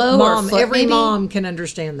elbow or foot. Every mom can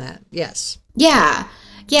understand that. Yes. Yeah.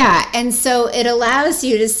 Yeah. And so it allows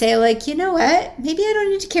you to say, you know what, maybe I don't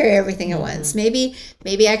need to carry everything at once. Maybe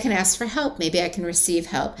I can ask for help. Maybe I can receive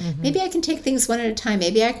help. Maybe I can take things one at a time.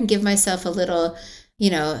 Maybe I can give myself a little,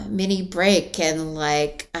 mini break and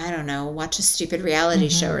I don't know, watch a stupid reality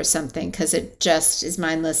show or something, because it just is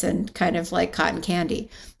mindless and kind of like cotton candy.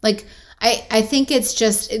 I think it's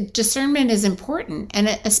just, discernment is important. And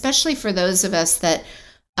especially for those of us that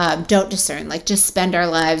don't discern, just spend our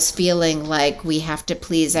lives feeling like we have to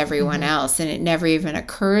please everyone else. And it never even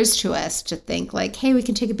occurs to us to think hey, we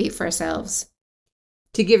can take a beat for ourselves.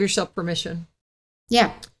 To give yourself permission.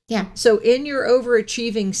 Yeah. Yeah. So in your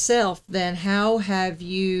overachieving self, then how have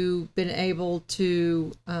you been able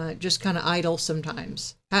to just kind of idle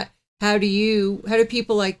sometimes? How do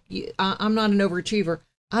people like you, I'm not an overachiever.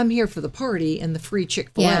 I'm here for the party and the free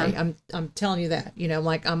Chick-fil-A. Yeah. I'm telling you that,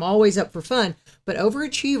 I'm always up for fun, but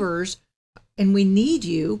overachievers, and we need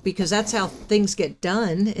you because that's how things get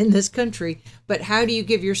done in this country. But how do you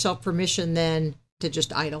give yourself permission then to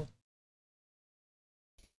just idle?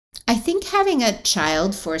 I think having a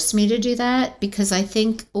child forced me to do that, because I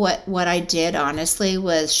think what I did honestly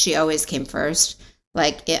was she always came first.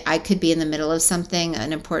 I could be in the middle of something,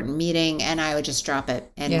 an important meeting, and I would just drop it.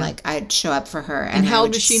 And I'd show up for her. And how I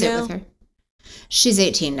old is she sit now? with her. She's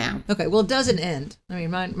 18 now. Okay. Well, it doesn't end. I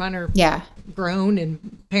mean, mine are grown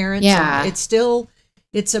and parents. Yeah. And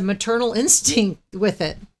it's a maternal instinct with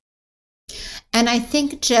it. And I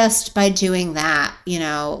think just by doing that,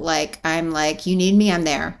 I'm you need me, I'm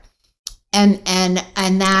there. And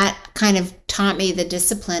that kind of taught me the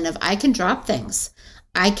discipline of, I can drop things.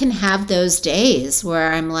 I can have those days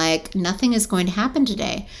where I'm nothing is going to happen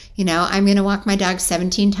today. I'm going to walk my dog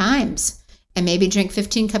 17 times and maybe drink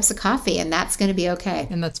 15 cups of coffee, and that's going to be okay.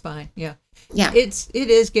 And that's fine. Yeah. Yeah. It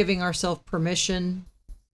is giving ourselves permission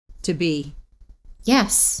to be.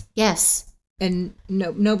 Yes. Yes. And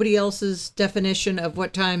nobody else's definition of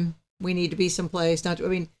what time we need to be someplace.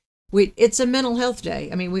 It's a mental health day.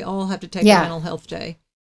 I mean, we all have to take a mental health day.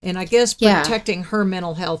 And I guess protecting her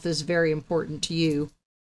mental health is very important to you.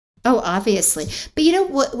 Oh, obviously.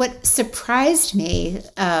 But what surprised me,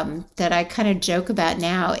 that I kind of joke about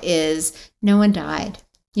now, is no one died.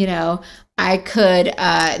 I could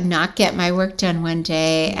not get my work done one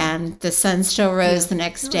day and the sun still rose the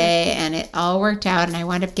next day, and it all worked out, and I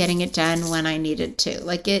wound up getting it done when I needed to.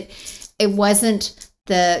 It wasn't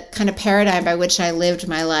the kind of paradigm by which I lived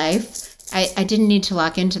my life. I didn't need to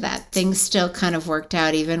lock into that. Things still kind of worked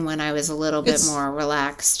out even when I was a little bit more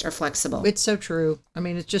relaxed or flexible. It's so true. I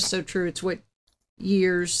mean, it's just so true. It's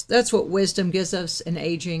that's what wisdom gives us in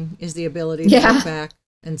aging, is the ability to look back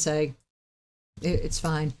and say, it's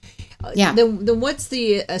fine. Yeah. Then what's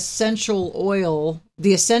the essential oil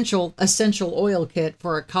oil kit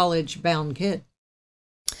for a college-bound kid?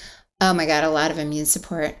 Oh my God, a lot of immune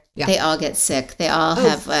support. Yeah. They all get sick. They all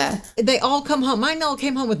they all come home. Mine all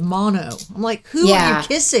came home with mono. I'm like, who are you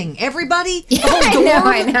kissing? Everybody? Yeah,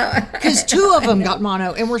 I know. Because 2 of them got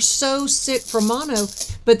mono, and we're so sick from mono.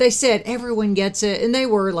 But they said everyone gets it, and they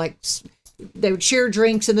were they would share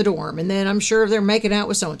drinks in the dorm, and then I'm sure they're making out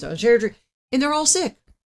with so-and-so, and they're all sick.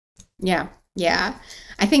 Yeah, yeah.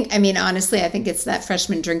 Honestly, I think it's that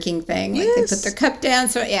freshman drinking thing. They put their cup down.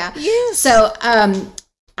 So, yeah. Yes. So,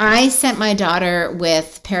 I sent my daughter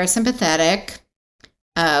with parasympathetic,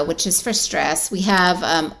 which is for stress. We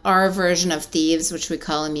have our version of Thieves, which we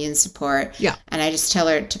call immune support. Yeah. And I just tell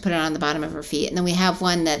her to put it on the bottom of her feet. And then we have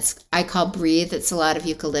one I call Breathe. It's a lot of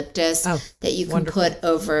eucalyptus that you can put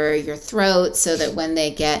over your throat so that when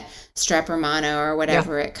they get strep or mono or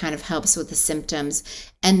whatever, it kind of helps with the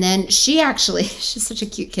symptoms. And then she's such a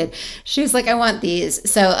cute kid. She was like, I want these.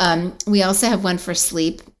 So we also have one for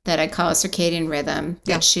sleep that I call a circadian rhythm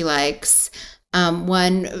that she likes.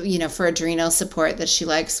 One, for adrenal support that she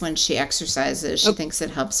likes when she exercises. She thinks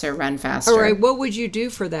it helps her run faster. All right. What would you do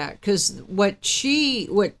for that? Because what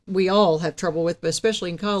we all have trouble with, but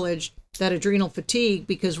especially in college, that adrenal fatigue,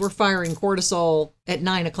 because we're firing cortisol at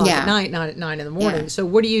 9 o'clock at night, not at 9 in the morning. So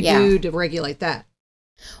what do you do to regulate that?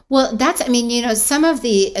 Well, some of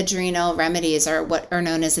the adrenal remedies are what are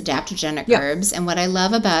known as adaptogenic herbs. And what I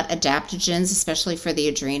love about adaptogens, especially for the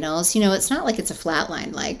adrenals, it's not like it's a flat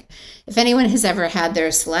line. Like if anyone has ever had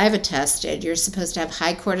their saliva tested, you're supposed to have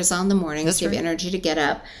high cortisol in the morning, so you have energy to get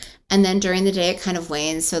up. And then during the day, it kind of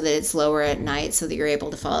wanes so that it's lower at night so that you're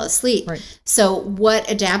able to fall asleep. Right. So what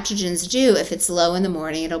adaptogens do, if it's low in the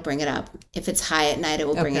morning, it'll bring it up. If it's high at night, it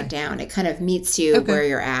will bring it down. It kind of meets you where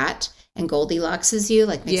you're at. And Goldilocks you,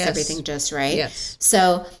 like makes everything just right. Yes.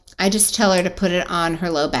 So I just tell her to put it on her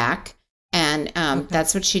low back. And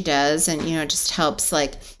that's what she does. And, it just helps,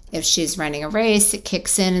 like if she's running a race, it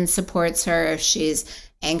kicks in and supports her. If she's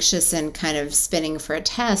anxious and kind of spinning for a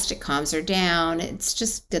test, it calms her down. It's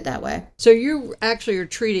just good that way. So you actually are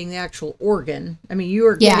treating the actual organ. I mean, you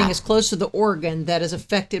are getting as close to the organ that is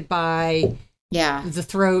affected by the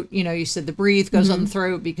throat. You said the breathe goes on the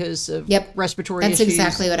throat because of respiratory issues. That's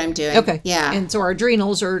exactly what I'm doing. Okay. Yeah. And so our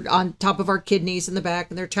adrenals are on top of our kidneys in the back,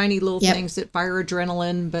 and they're tiny little things that fire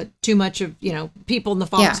adrenaline, but too much of, people in the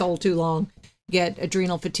foxhole too long get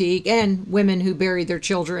adrenal fatigue, and women who bury their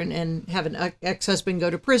children and have an ex-husband go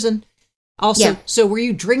to prison. Also, so were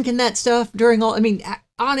you drinking that stuff during all,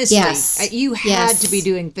 honestly, you had to be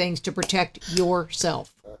doing things to protect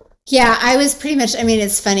yourself. Yeah, I was pretty much,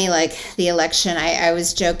 it's funny, like the election, I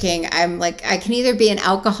was joking. I'm like, I can either be an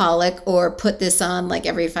alcoholic or put this on like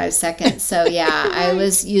every 5 seconds. So I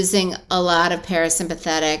was using a lot of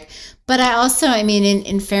parasympathetic, but I also,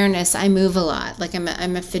 in fairness, I move a lot. Like I'm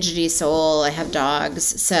a fidgety soul. I have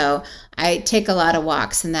dogs. So I take a lot of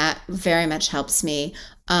walks, and that very much helps me.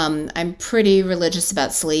 I'm pretty religious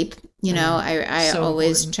about sleep. I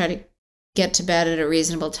always try to get to bed at a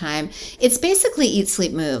reasonable time. It's basically eat,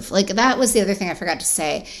 sleep, move. Like that was the other thing I forgot to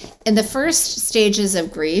say. In the first stages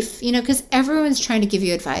of grief, because everyone's trying to give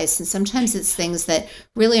you advice, and sometimes it's things that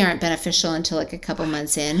really aren't beneficial until like a couple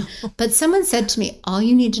months in. But someone said to me, all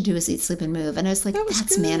you need to do is eat, sleep, and move. And I was like,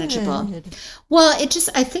 that's manageable. Well,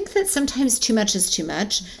 I think that sometimes too much is too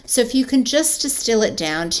much. So if you can just distill it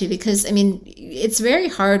down to, because it's very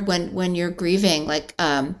hard when you're grieving, like,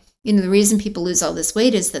 the reason people lose all this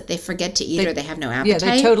weight is that they forget to eat or they have no appetite.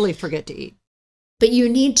 Yeah, they totally forget to eat. But you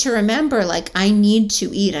need to remember, like, I need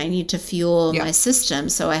to eat. I need to fuel my system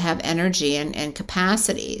so I have energy and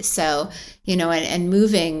capacity. So, and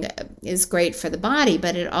moving is great for the body,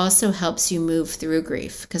 but it also helps you move through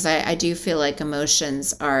grief. Because I do feel like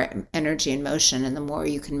emotions are energy in motion, and the more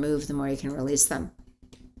you can move, the more you can release them.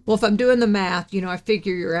 Well, if I'm doing the math, I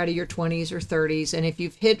figure you're out of your 20s or 30s. And if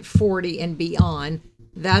you've hit 40 and beyond,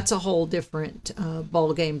 that's a whole different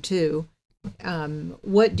ball game too.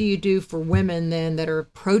 What do you do for women then that are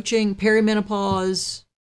approaching perimenopause,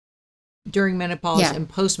 during menopause, and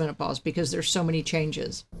postmenopause, because there's so many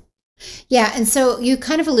changes? Yeah, and so you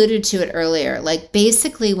kind of alluded to it earlier. Like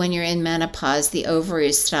basically when you're in menopause, the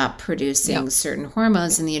ovaries stop producing certain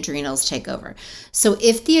hormones and the adrenals take over. So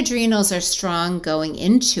if the adrenals are strong going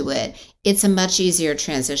into it, it's a much easier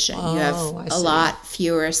transition. You have a lot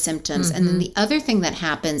fewer symptoms. And then the other thing that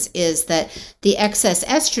happens is that the excess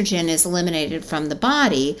estrogen is eliminated from the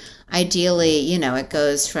body. Ideally, it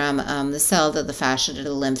goes from the cell to the fascia to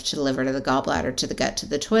the lymph to the liver to the gallbladder to the gut to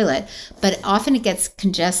the toilet. But often it gets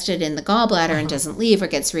congested in the gallbladder and doesn't leave or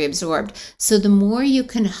gets reabsorbed. So the more you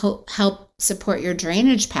can help support your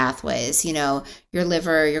drainage pathways, your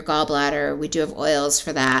liver, your gallbladder, we do have oils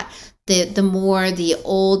for that. The more the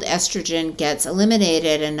old estrogen gets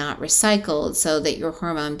eliminated and not recycled so that your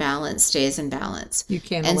hormone balance stays in balance. You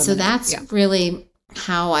can eliminate. So that's really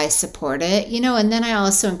how I support it, and then I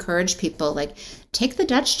also encourage people, like, take the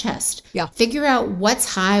Dutch test. Yeah. Figure out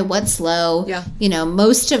what's high, what's low. Yeah.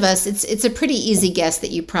 Most of us, it's a pretty easy guess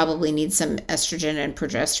that you probably need some estrogen and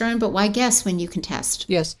progesterone, but why guess when you can test?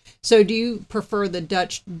 Yes. So do you prefer the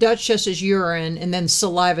Dutch test is urine, and then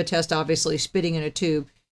saliva test, obviously spitting in a tube?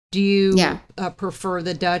 Do you prefer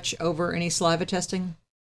the Dutch over any saliva testing?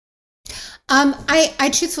 I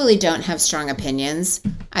truthfully don't have strong opinions.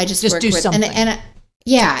 I just work do with something.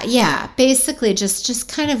 yeah. Basically, just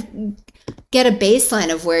kind of get a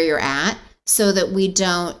baseline of where you're at, so that we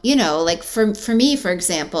don't, like for me, for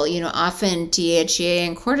example, often DHEA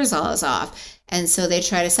and cortisol is off, and so they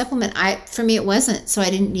try to supplement. For me, it wasn't, so I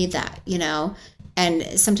didn't need that,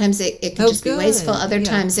 And sometimes it can just be wasteful. Other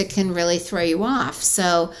times it can really throw you off.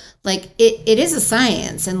 So, like, it is a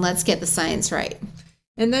science, and let's get the science right.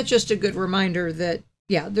 And that's just a good reminder that,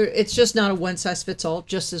 it's just not a one size fits all,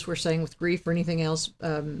 just as we're saying with grief or anything else.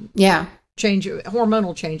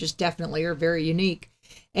 Hormonal changes definitely are very unique.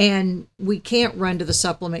 And we can't run to the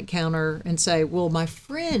supplement counter and say, well, my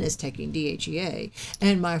friend is taking DHEA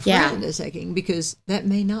and my friend is taking, because that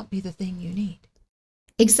may not be the thing you need.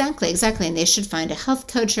 Exactly. And they should find a health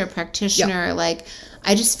coach or a practitioner. Yep. Like,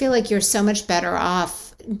 I just feel like you're so much better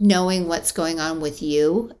off knowing what's going on with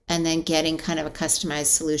you and then getting kind of a customized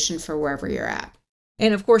solution for wherever you're at.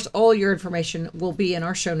 And of course, all your information will be in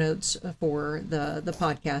our show notes for the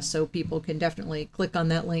podcast, so people can definitely click on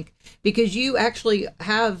that link, because you actually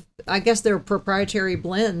have, I guess, they're proprietary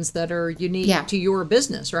blends that are unique to your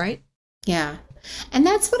business, right? Yeah. And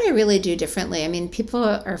that's what I really do differently. I mean, people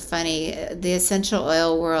are funny. The essential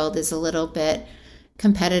oil world is a little bit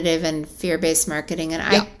competitive and fear-based marketing, and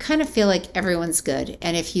I kind of feel like everyone's good.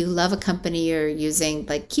 And if you love a company you're using,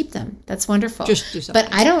 like, keep them. That's wonderful. Just do something.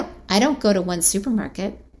 But I don't go to one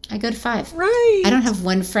supermarket. I go to 5. Right. I don't have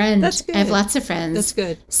one friend. That's good. I have lots of friends. That's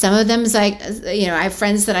good. Some of them's like, I have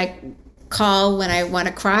friends that I call when I want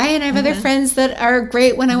to cry, and I have other friends that are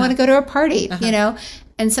great when I want to go to a party,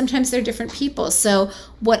 and sometimes they're different people. So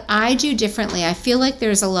what I do differently, I feel like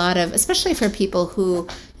there's a lot of, especially for people who,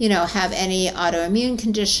 have any autoimmune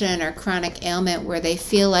condition or chronic ailment, where they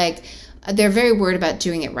feel like they're very worried about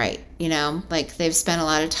doing it right. Like, they've spent a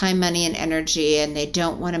lot of time, money, and energy, and they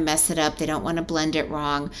don't want to mess it up. They don't want to blend it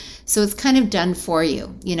wrong. So it's kind of done for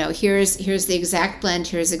you. Here's the exact blend.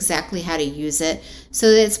 Here's exactly how to use it. So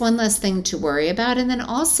that it's one less thing to worry about. And then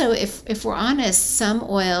also, if we're honest, some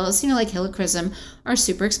oils, like helichrysum, are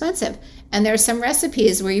super expensive. And there are some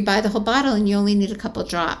recipes where you buy the whole bottle and you only need a couple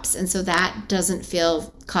drops. And so that doesn't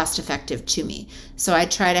feel cost effective to me. So I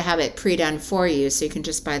try to have it pre-done for you, so you can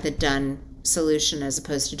just buy the done solution as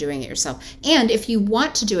opposed to doing it yourself. And if you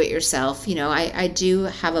want to do it yourself, I do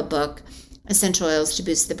have a book, Essential Oils to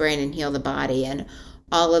Boost the Brain and Heal the Body, and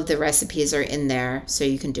all of the recipes are in there, so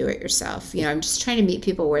you can do it yourself. I'm just trying to meet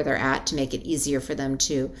people where they're at to make it easier for them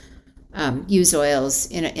to use oils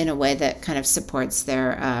in a way that kind of supports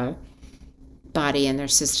their body and their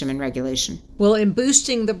system and regulation. Well, in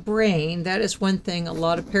boosting the brain, that is one thing a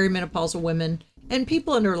lot of perimenopausal women and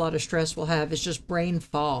people under a lot of stress will have, is just brain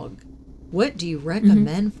fog. What do you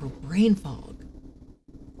recommend for brain fog?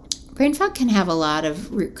 Brain fog can have a lot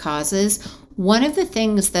of root causes. One of the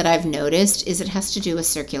things that I've noticed is it has to do with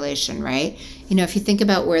circulation, right? If you think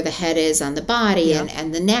about where the head is on the body,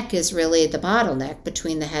 and the neck is really the bottleneck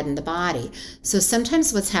between the head and the body. So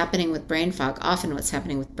sometimes often what's happening with brain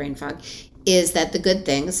fog is that the good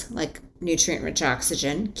things, like nutrient-rich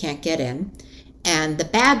oxygen, can't get in. And the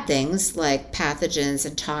bad things, like pathogens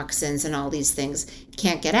and toxins and all these things,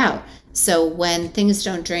 can't get out. So when things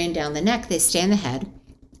don't drain down the neck, they stay in the head.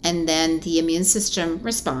 And then the immune system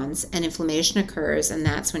responds and inflammation occurs, and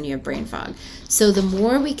that's when you have brain fog. So the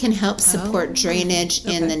more we can help support drainage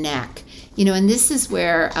in the neck, and this is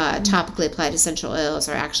where topically applied essential oils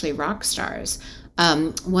are actually rock stars.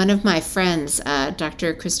 One of my friends,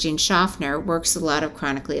 Dr. Christine Schaffner, works with a lot of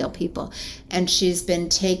chronically ill people, and she's been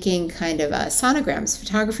taking kind of sonograms,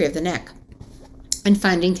 photography of the neck, and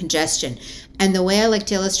finding congestion. And the way I like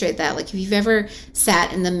to illustrate that, like if you've ever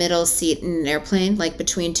sat in the middle seat in an airplane, like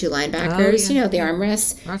between two linebackers, the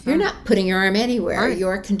armrests, you're not putting your arm anywhere. Right.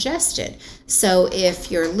 You're congested. So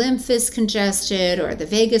if your lymph is congested, or the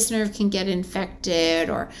vagus nerve can get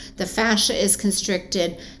infected, or the fascia is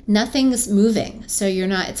constricted, nothing's moving. So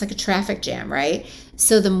it's like a traffic jam, right?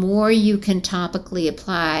 So the more you can topically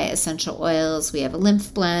apply essential oils, we have a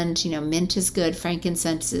lymph blend, mint is good,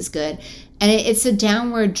 frankincense is good. And it's a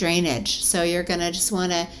downward drainage. So you're going to just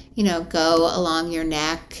want to, go along your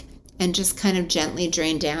neck and just kind of gently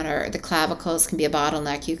drain down, or the clavicles can be a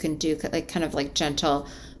bottleneck. You can do kind of gentle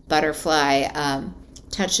butterfly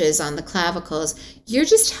touches on the clavicles. You're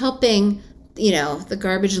just helping, the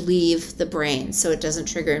garbage leave the brain so it doesn't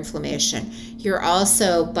trigger inflammation. You're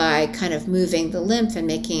also, by kind of moving the lymph and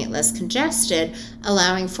making it less congested,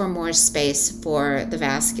 allowing for more space for the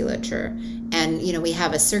vasculature. And, we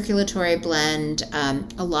have a circulatory blend.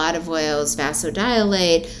 A lot of oils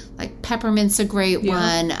vasodilate, Like peppermint's a great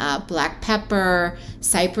one. Black pepper,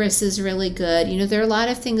 cypress is really good. There are a lot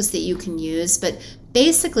of things that you can use, but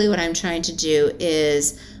basically what I'm trying to do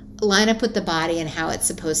is line up with the body and how it's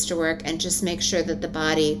supposed to work, and just make sure that the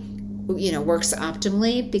body works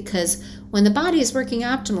optimally, because when the body is working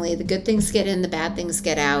optimally, the good things get in, the bad things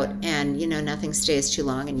get out, and nothing stays too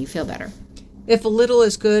long and you feel better. If a little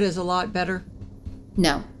is good, is a lot better?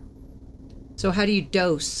 No. So how do you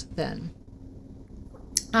dose then?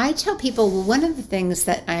 I tell people, well, one of the things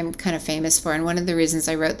that I'm kind of famous for, and one of the reasons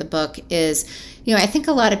I wrote the book is, I think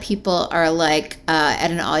a lot of people are like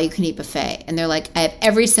at an all-you-can-eat buffet, and they're like, I have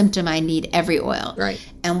every symptom, I need every oil. Right.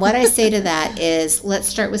 And what I say to that is, let's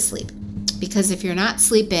start with sleep. Because if you're not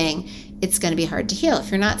sleeping, it's going to be hard to heal. If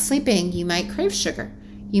you're not sleeping, you might crave sugar.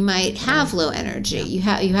 You might have low energy.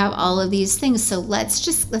 Yeah. You have all of these things. So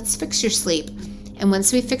let's fix your sleep. And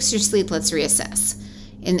once we fix your sleep, let's reassess.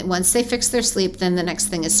 And once they fix their sleep, then the next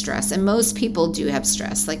thing is stress. And most people do have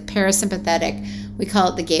stress, like parasympathetic. We call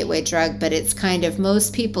it the gateway drug, but it's kind of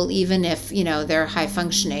most people, even if, they're high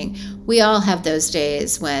functioning, we all have those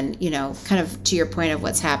days when, kind of to your point of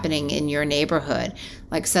what's happening in your neighborhood,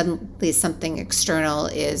 like suddenly something external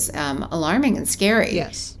is alarming and scary.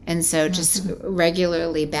 Yes. And so just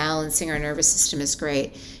regularly balancing our nervous system is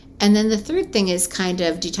great. And then the third thing is kind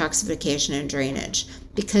of detoxification and drainage,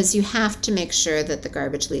 because you have to make sure that the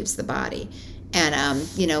garbage leaves the body. And,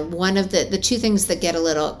 one of the two things that get a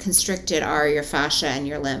little constricted are your fascia and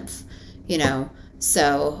your lymph,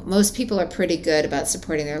 So most people are pretty good about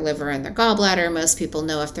supporting their liver and their gallbladder. Most people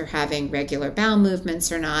know if they're having regular bowel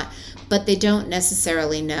movements or not, but they don't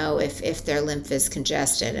necessarily know if their lymph is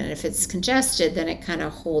congested. And if it's congested, then it kind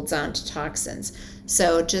of holds on to toxins.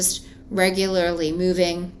 So just regularly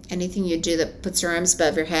moving, anything you do that puts your arms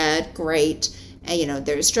above your head, great. And,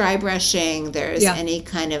 there's dry brushing, there's any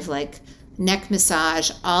kind of like neck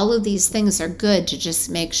massage. All of these things are good to just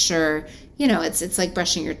make sure, it's like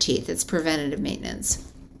brushing your teeth. It's preventative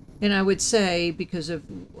maintenance. And I would say, because of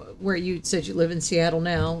where you said you live in Seattle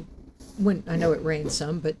now, when I know it rains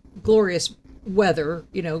some, but glorious weather,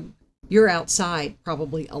 you're outside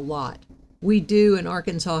probably a lot. We do in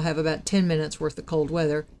Arkansas have about 10 minutes worth of cold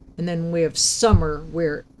weather. And then we have summer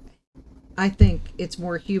where I think it's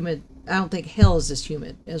more humid. I don't think hell is as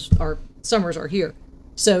humid as our summers are here.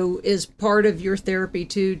 So is part of your therapy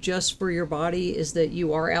too, just for your body, is that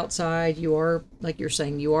you are outside, you are, like you're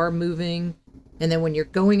saying, you are moving. And then when you're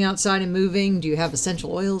going outside and moving, do you have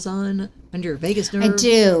essential oils on under your vagus nerve? I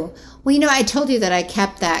do. Well, I told you that I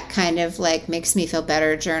kept that kind of like makes me feel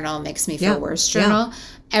better journal, makes me feel worse journal. Yeah.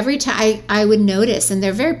 Every time I would notice, and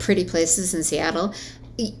they're very pretty places in Seattle.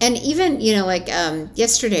 And even,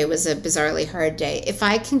 yesterday was a bizarrely hard day. If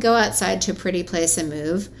I can go outside to a pretty place and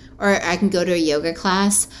move, or I can go to a yoga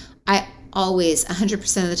class, I always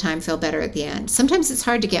 100% of the time feel better at the end. Sometimes it's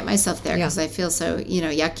hard to get myself there because I feel so,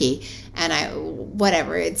 yucky. And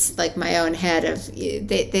it's like my own head of,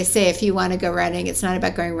 they say if you want to go running, it's not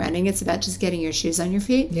about going running. It's about just getting your shoes on your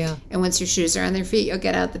feet. Yeah. And once your shoes are on their feet, you'll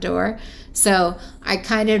get out the door. So I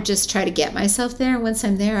kind of just try to get myself there. And once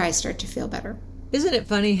I'm there, I start to feel better. Isn't it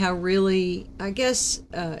funny how really, I guess,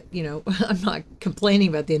 I'm not complaining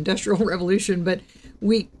about the Industrial Revolution, but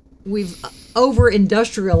we've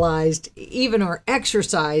over-industrialized even our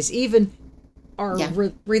exercise, even our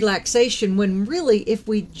relaxation, when really, if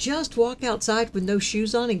we just walk outside with no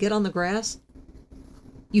shoes on and get on the grass,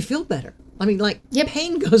 you feel better. I mean,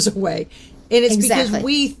 pain goes away. And it's because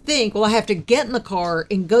we think, well, I have to get in the car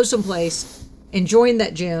and go someplace and join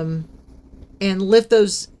that gym and lift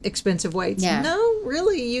those expensive weights. Yeah. No,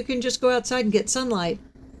 really, you can just go outside and get sunlight.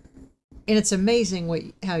 And it's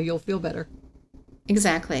amazing how you'll feel better.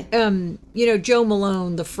 Exactly. Jo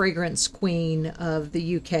Malone, the fragrance queen of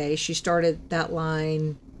the UK, she started that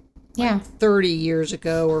line 30 years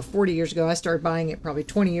ago or 40 years ago. I started buying it probably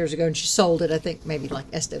 20 years ago, and she sold it, I think maybe like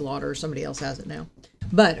Estee Lauder or somebody else has it now.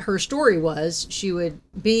 But her story was she would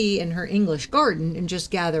be in her English garden and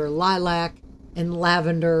just gather lilac and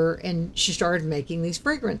lavender, and she started making these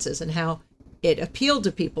fragrances and how it appealed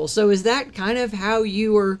to people. So is that kind of how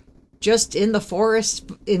you were just in the forest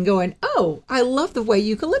and going, oh, I love the way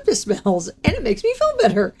eucalyptus smells and it makes me feel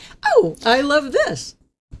better. Oh, I love this.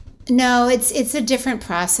 No, it's a different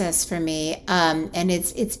process for me. And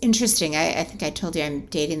it's interesting. I think I told you I'm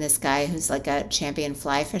dating this guy who's like a champion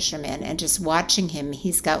fly fisherman, and just watching him,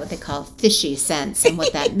 he's got what they call fishy sense. And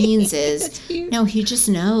what that means is, he just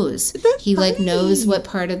knows. He knows what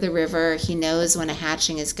part of the river, he knows when a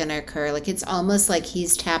hatching is going to occur. Like it's almost like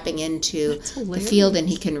he's tapping into the field and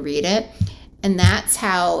he can read it. And that's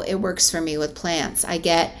how it works for me with plants. I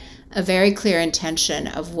get a very clear intention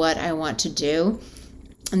of what I want to do.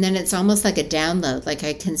 and then it's almost like a download. Like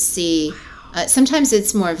I can see, sometimes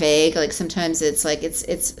it's more vague. Like sometimes it's like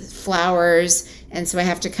it's flowers. And so I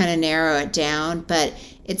have to kind of narrow it down, but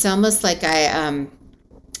it's almost like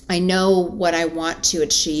I know what I want to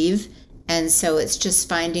achieve. And so it's just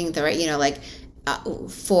finding the right, like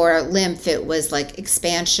for lymph, it was like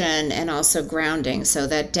expansion and also grounding. So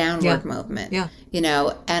that downward movement,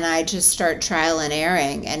 and I just start trial and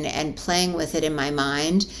erroring and playing with it in my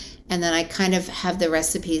mind. And then I kind of have the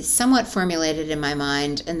recipes somewhat formulated in my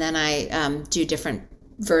mind. And then I do different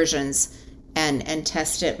versions and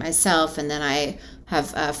test it myself. And then I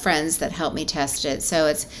have friends that help me test it. So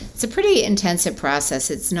it's a pretty intensive process.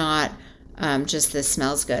 It's not just this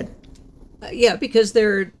smells good. Yeah, because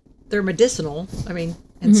they're medicinal. I mean,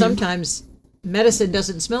 and sometimes medicine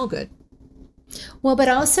doesn't smell good. Well, but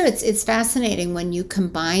also it's fascinating when you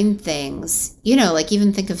combine things, like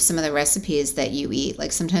even think of some of the recipes that you eat.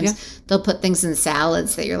 Like sometimes they'll put things in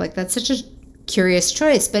salads that you're like, that's such a curious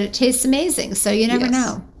choice, but it tastes amazing. So you never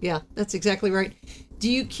know. Yeah, that's exactly right. Do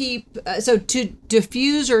you keep, so to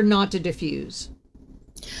diffuse or not to diffuse?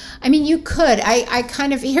 I mean, you could. I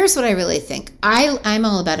kind of, here's what I really think. I'm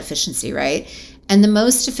all about efficiency, right? And the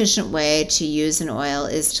most efficient way to use an oil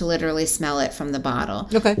is to literally smell it from the bottle.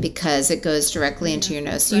 Okay. Because it goes directly into your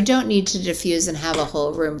nose. So you don't need to diffuse and have a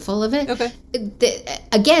whole room full of it. Okay.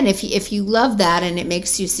 Again, if you love that and it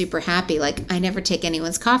makes you super happy, like I never take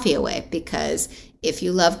anyone's coffee away, because if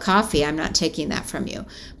you love coffee, I'm not taking that from you.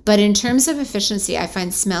 But in terms of efficiency, I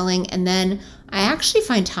find smelling, and then I actually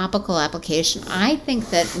find topical application. I think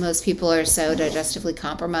that most people are so digestively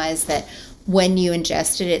compromised that when you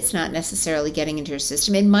ingest it, it's not necessarily getting into your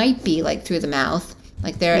system. It might be like through the mouth.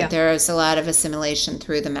 Like there is a lot of assimilation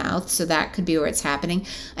through the mouth. So that could be where it's happening.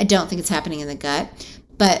 I don't think it's happening in the gut.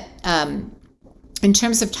 But in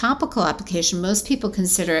terms of topical application, most people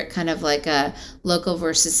consider it kind of like a local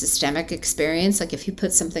versus systemic experience. Like if you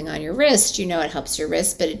put something on your wrist, it helps your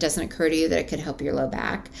wrist, but it doesn't occur to you that it could help your low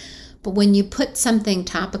back. But when you put something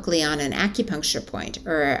topically on an acupuncture point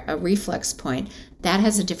or a reflex point, that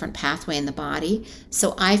has a different pathway in the body.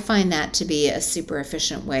 So I find that to be a super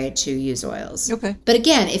efficient way to use oils. Okay. But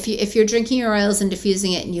again, if you're drinking your oils and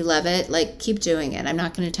diffusing it and you love it, like keep doing it. I'm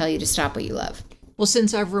not going to tell you to stop what you love. Well,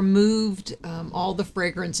 since I've removed all the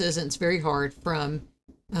fragrances, and it's very hard from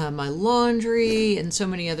my laundry and so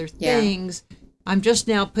many other things, I'm just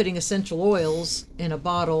now putting essential oils in a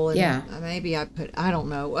bottle. And maybe I don't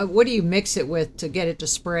know. What do you mix it with to get it to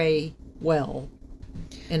spray well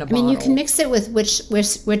in a bottle? I mean, you can mix it with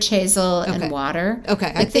witch hazel and water.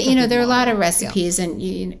 Okay. Like there are a lot of recipes, and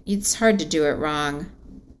it's hard to do it wrong.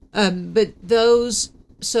 But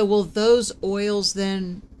will those oils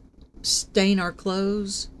then stain our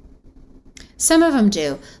clothes? Some of them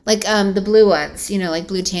do. Like the blue ones, like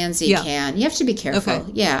blue tansy can. You have to be careful.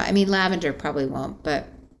 Okay. Yeah. I mean, lavender probably won't, but.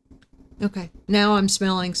 Okay. Now I'm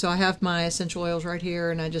smelling. So I have my essential oils right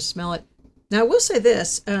here and I just smell it. Now I will say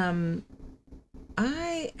this. I'm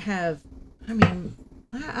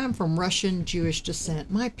from Russian Jewish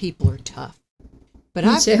descent. My people are tough. But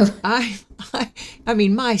Me too. I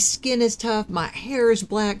mean, my skin is tough. My hair is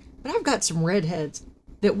black. But I've got some redheads.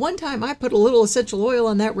 That one time I put a little essential oil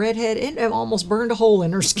on that redhead and it almost burned a hole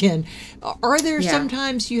in her skin. Are there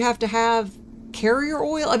sometimes you have to have carrier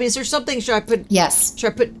oil? I mean, is there something, should I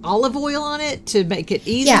put olive oil on it to make it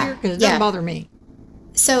easier? Because it doesn't bother me.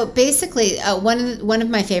 So basically, one of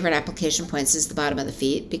my favorite application points is the bottom of the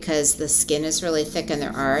feet, because the skin is really thick and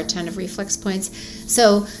there are a ton of reflex points.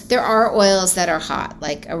 So there are oils that are hot,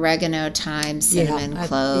 like oregano, thyme, cinnamon,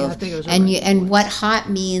 clove. I think it was and what hot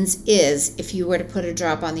means is if you were to put a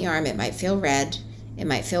drop on the arm, it might feel red, it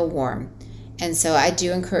might feel warm. And so I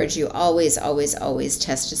do encourage you always, always, always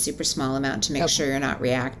test a super small amount to make sure you're not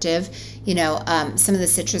reactive. Some of the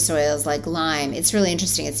citrus oils like lime, it's really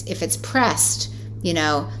interesting. If it's pressed,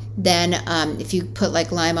 then if you put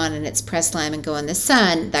like lime on and it's pressed lime and go in the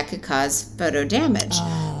sun, that could cause photo damage.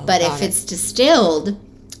 But if it's distilled,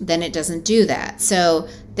 then it doesn't do that. So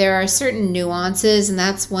there are certain nuances, and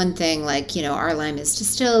that's one thing, like, our lime is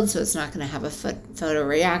distilled, so it's not going to have a photo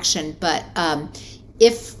reaction. But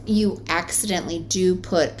if you accidentally do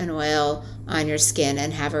put an oil on your skin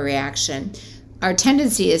and have a reaction, our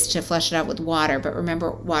tendency is to flush it out with water, but remember,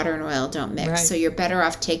 water and oil don't mix. Right. So you're better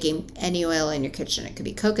off taking any oil in your kitchen. It could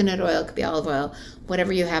be coconut oil, it could be olive oil,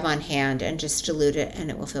 whatever you have on hand, and just dilute it, and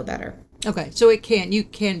it will feel better. Okay, so you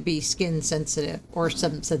can be skin sensitive or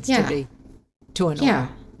some sensitivity to an oil. Yeah.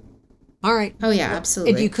 All right. Oh yeah,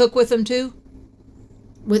 absolutely. And do you cook with them too?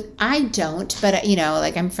 I don't, but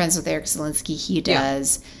like I'm friends with Eric Zielinski. He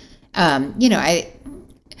does.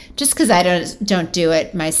 just because I don't do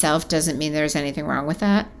it myself doesn't mean there's anything wrong with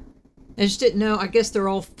that. I just didn't know. I guess they're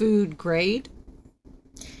all food grade.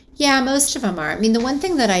 Yeah, most of them are. I mean, the one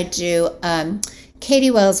thing that I do,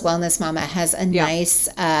 Katie Wells Wellness Mama has a nice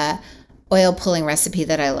oil pulling recipe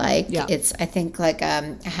that I like. Yeah. It's, I think, like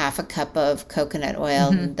a half a cup of coconut oil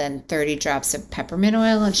and then 30 drops of peppermint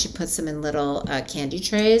oil, and she puts them in little candy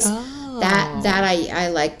trays. Oh. That I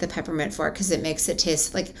like the peppermint for because it makes it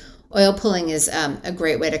taste like oil pulling is a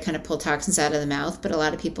great way to kind of pull toxins out of the mouth, but a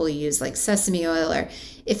lot of people use like sesame oil, or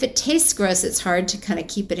if it tastes gross, it's hard to kind of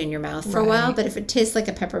keep it in your mouth for a while, but if it tastes like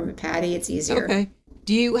a peppermint patty, it's easier. Okay.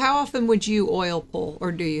 How often would you oil pull,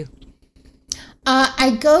 or do you?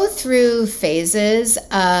 I go through phases.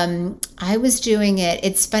 I was doing it.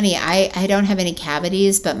 It's funny. I don't have any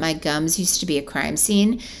cavities, but my gums used to be a crime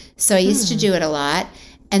scene. So I used to do it a lot.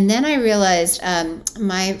 And then I realized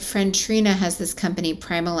my friend Trina has this company,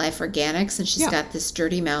 Primal Life Organics, and she's got this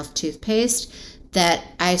dirty mouth toothpaste that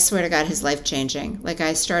I swear to God is life-changing. Like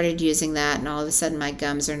I started using that, and all of a sudden my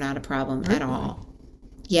gums are not a problem at all.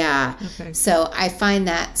 Yeah. Okay. So I find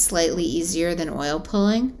that slightly easier than oil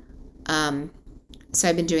pulling. So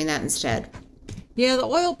I've been doing that instead. Yeah, the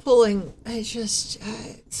oil pulling,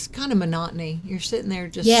 it's kind of monotony. You're sitting there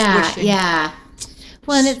just swishing. Yeah.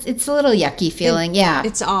 Well, and it's a little yucky feeling.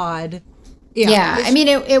 It's odd. Yeah. I mean,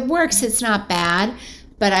 it works. It's not bad.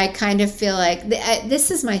 But I kind of feel like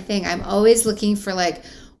this is my thing. I'm always looking for like,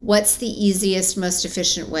 what's the easiest, most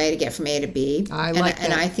efficient way to get from A to B? I like that.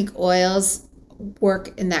 And I think oils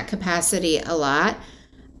work in that capacity a lot.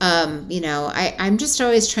 I'm just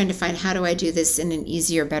always trying to find, how do I do this in an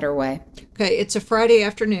easier, better way? Okay, it's a Friday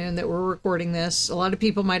afternoon that we're recording this. A lot of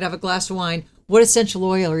people might have a glass of wine. What essential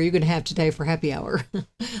oil are you going to have today for happy hour?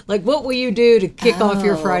 Like, what will you do to kick off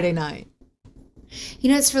your Friday night?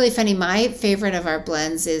 You know, it's really funny. My favorite of our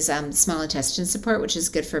blends is small intestine support, which is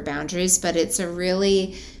good for boundaries, but it's a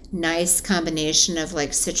really nice combination of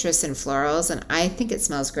like citrus and florals, and I think it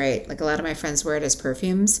smells great. Like a lot of my friends wear it as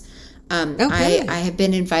perfumes. I have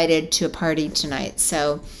been invited to a party tonight,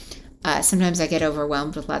 so sometimes I get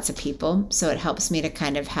overwhelmed with lots of people, so it helps me to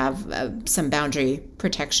kind of have some boundary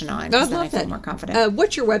protection on, because then I feel more confident.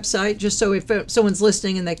 What's your website, just so if someone's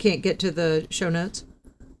listening and they can't get to the show notes?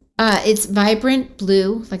 It's Vibrant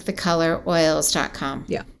Blue, like the color, oils.com.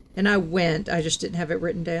 Yeah. And I just didn't have it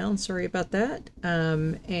written down. Sorry about that.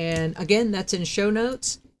 And again, that's in show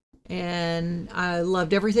notes. And I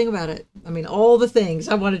loved everything about it. I mean, all the things.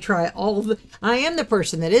 I want to try I am the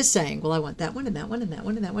person that is saying, well, I want that one and that one and that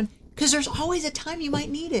one and that one. Because there's always a time you might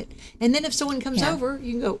need it. And then if someone comes over,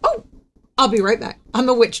 you can go, oh, I'll be right back. I'm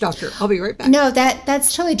a witch doctor. I'll be right back. No,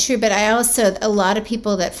 that's totally true. But I also, a lot of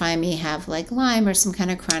people that find me have like Lyme or some kind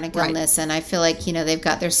of chronic illness. And I feel like, they've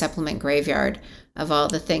got their supplement graveyard of all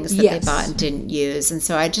the things that they bought and didn't use. And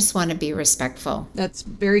so I just want to be respectful. That's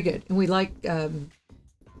very good. And we like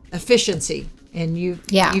efficiency. And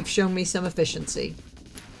you've shown me some efficiency.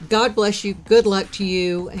 God bless you. Good luck to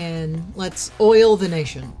you. And let's oil the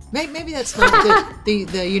nation. Maybe that's not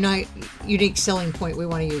the unique selling point we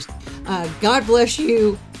want to use. God bless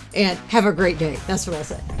you and have a great day. That's what I'll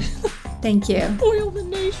say. Thank you. Oil the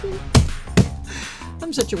nation.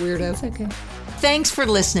 I'm such a weirdo. It's okay. Thanks for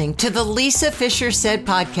listening to the Lisa Fisher Said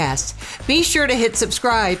podcast. Be sure to hit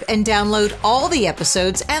subscribe and download all the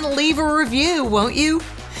episodes and leave a review, won't you?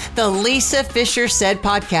 The Lisa Fisher Said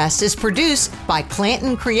podcast is produced by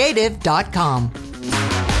ClantonCreative.com.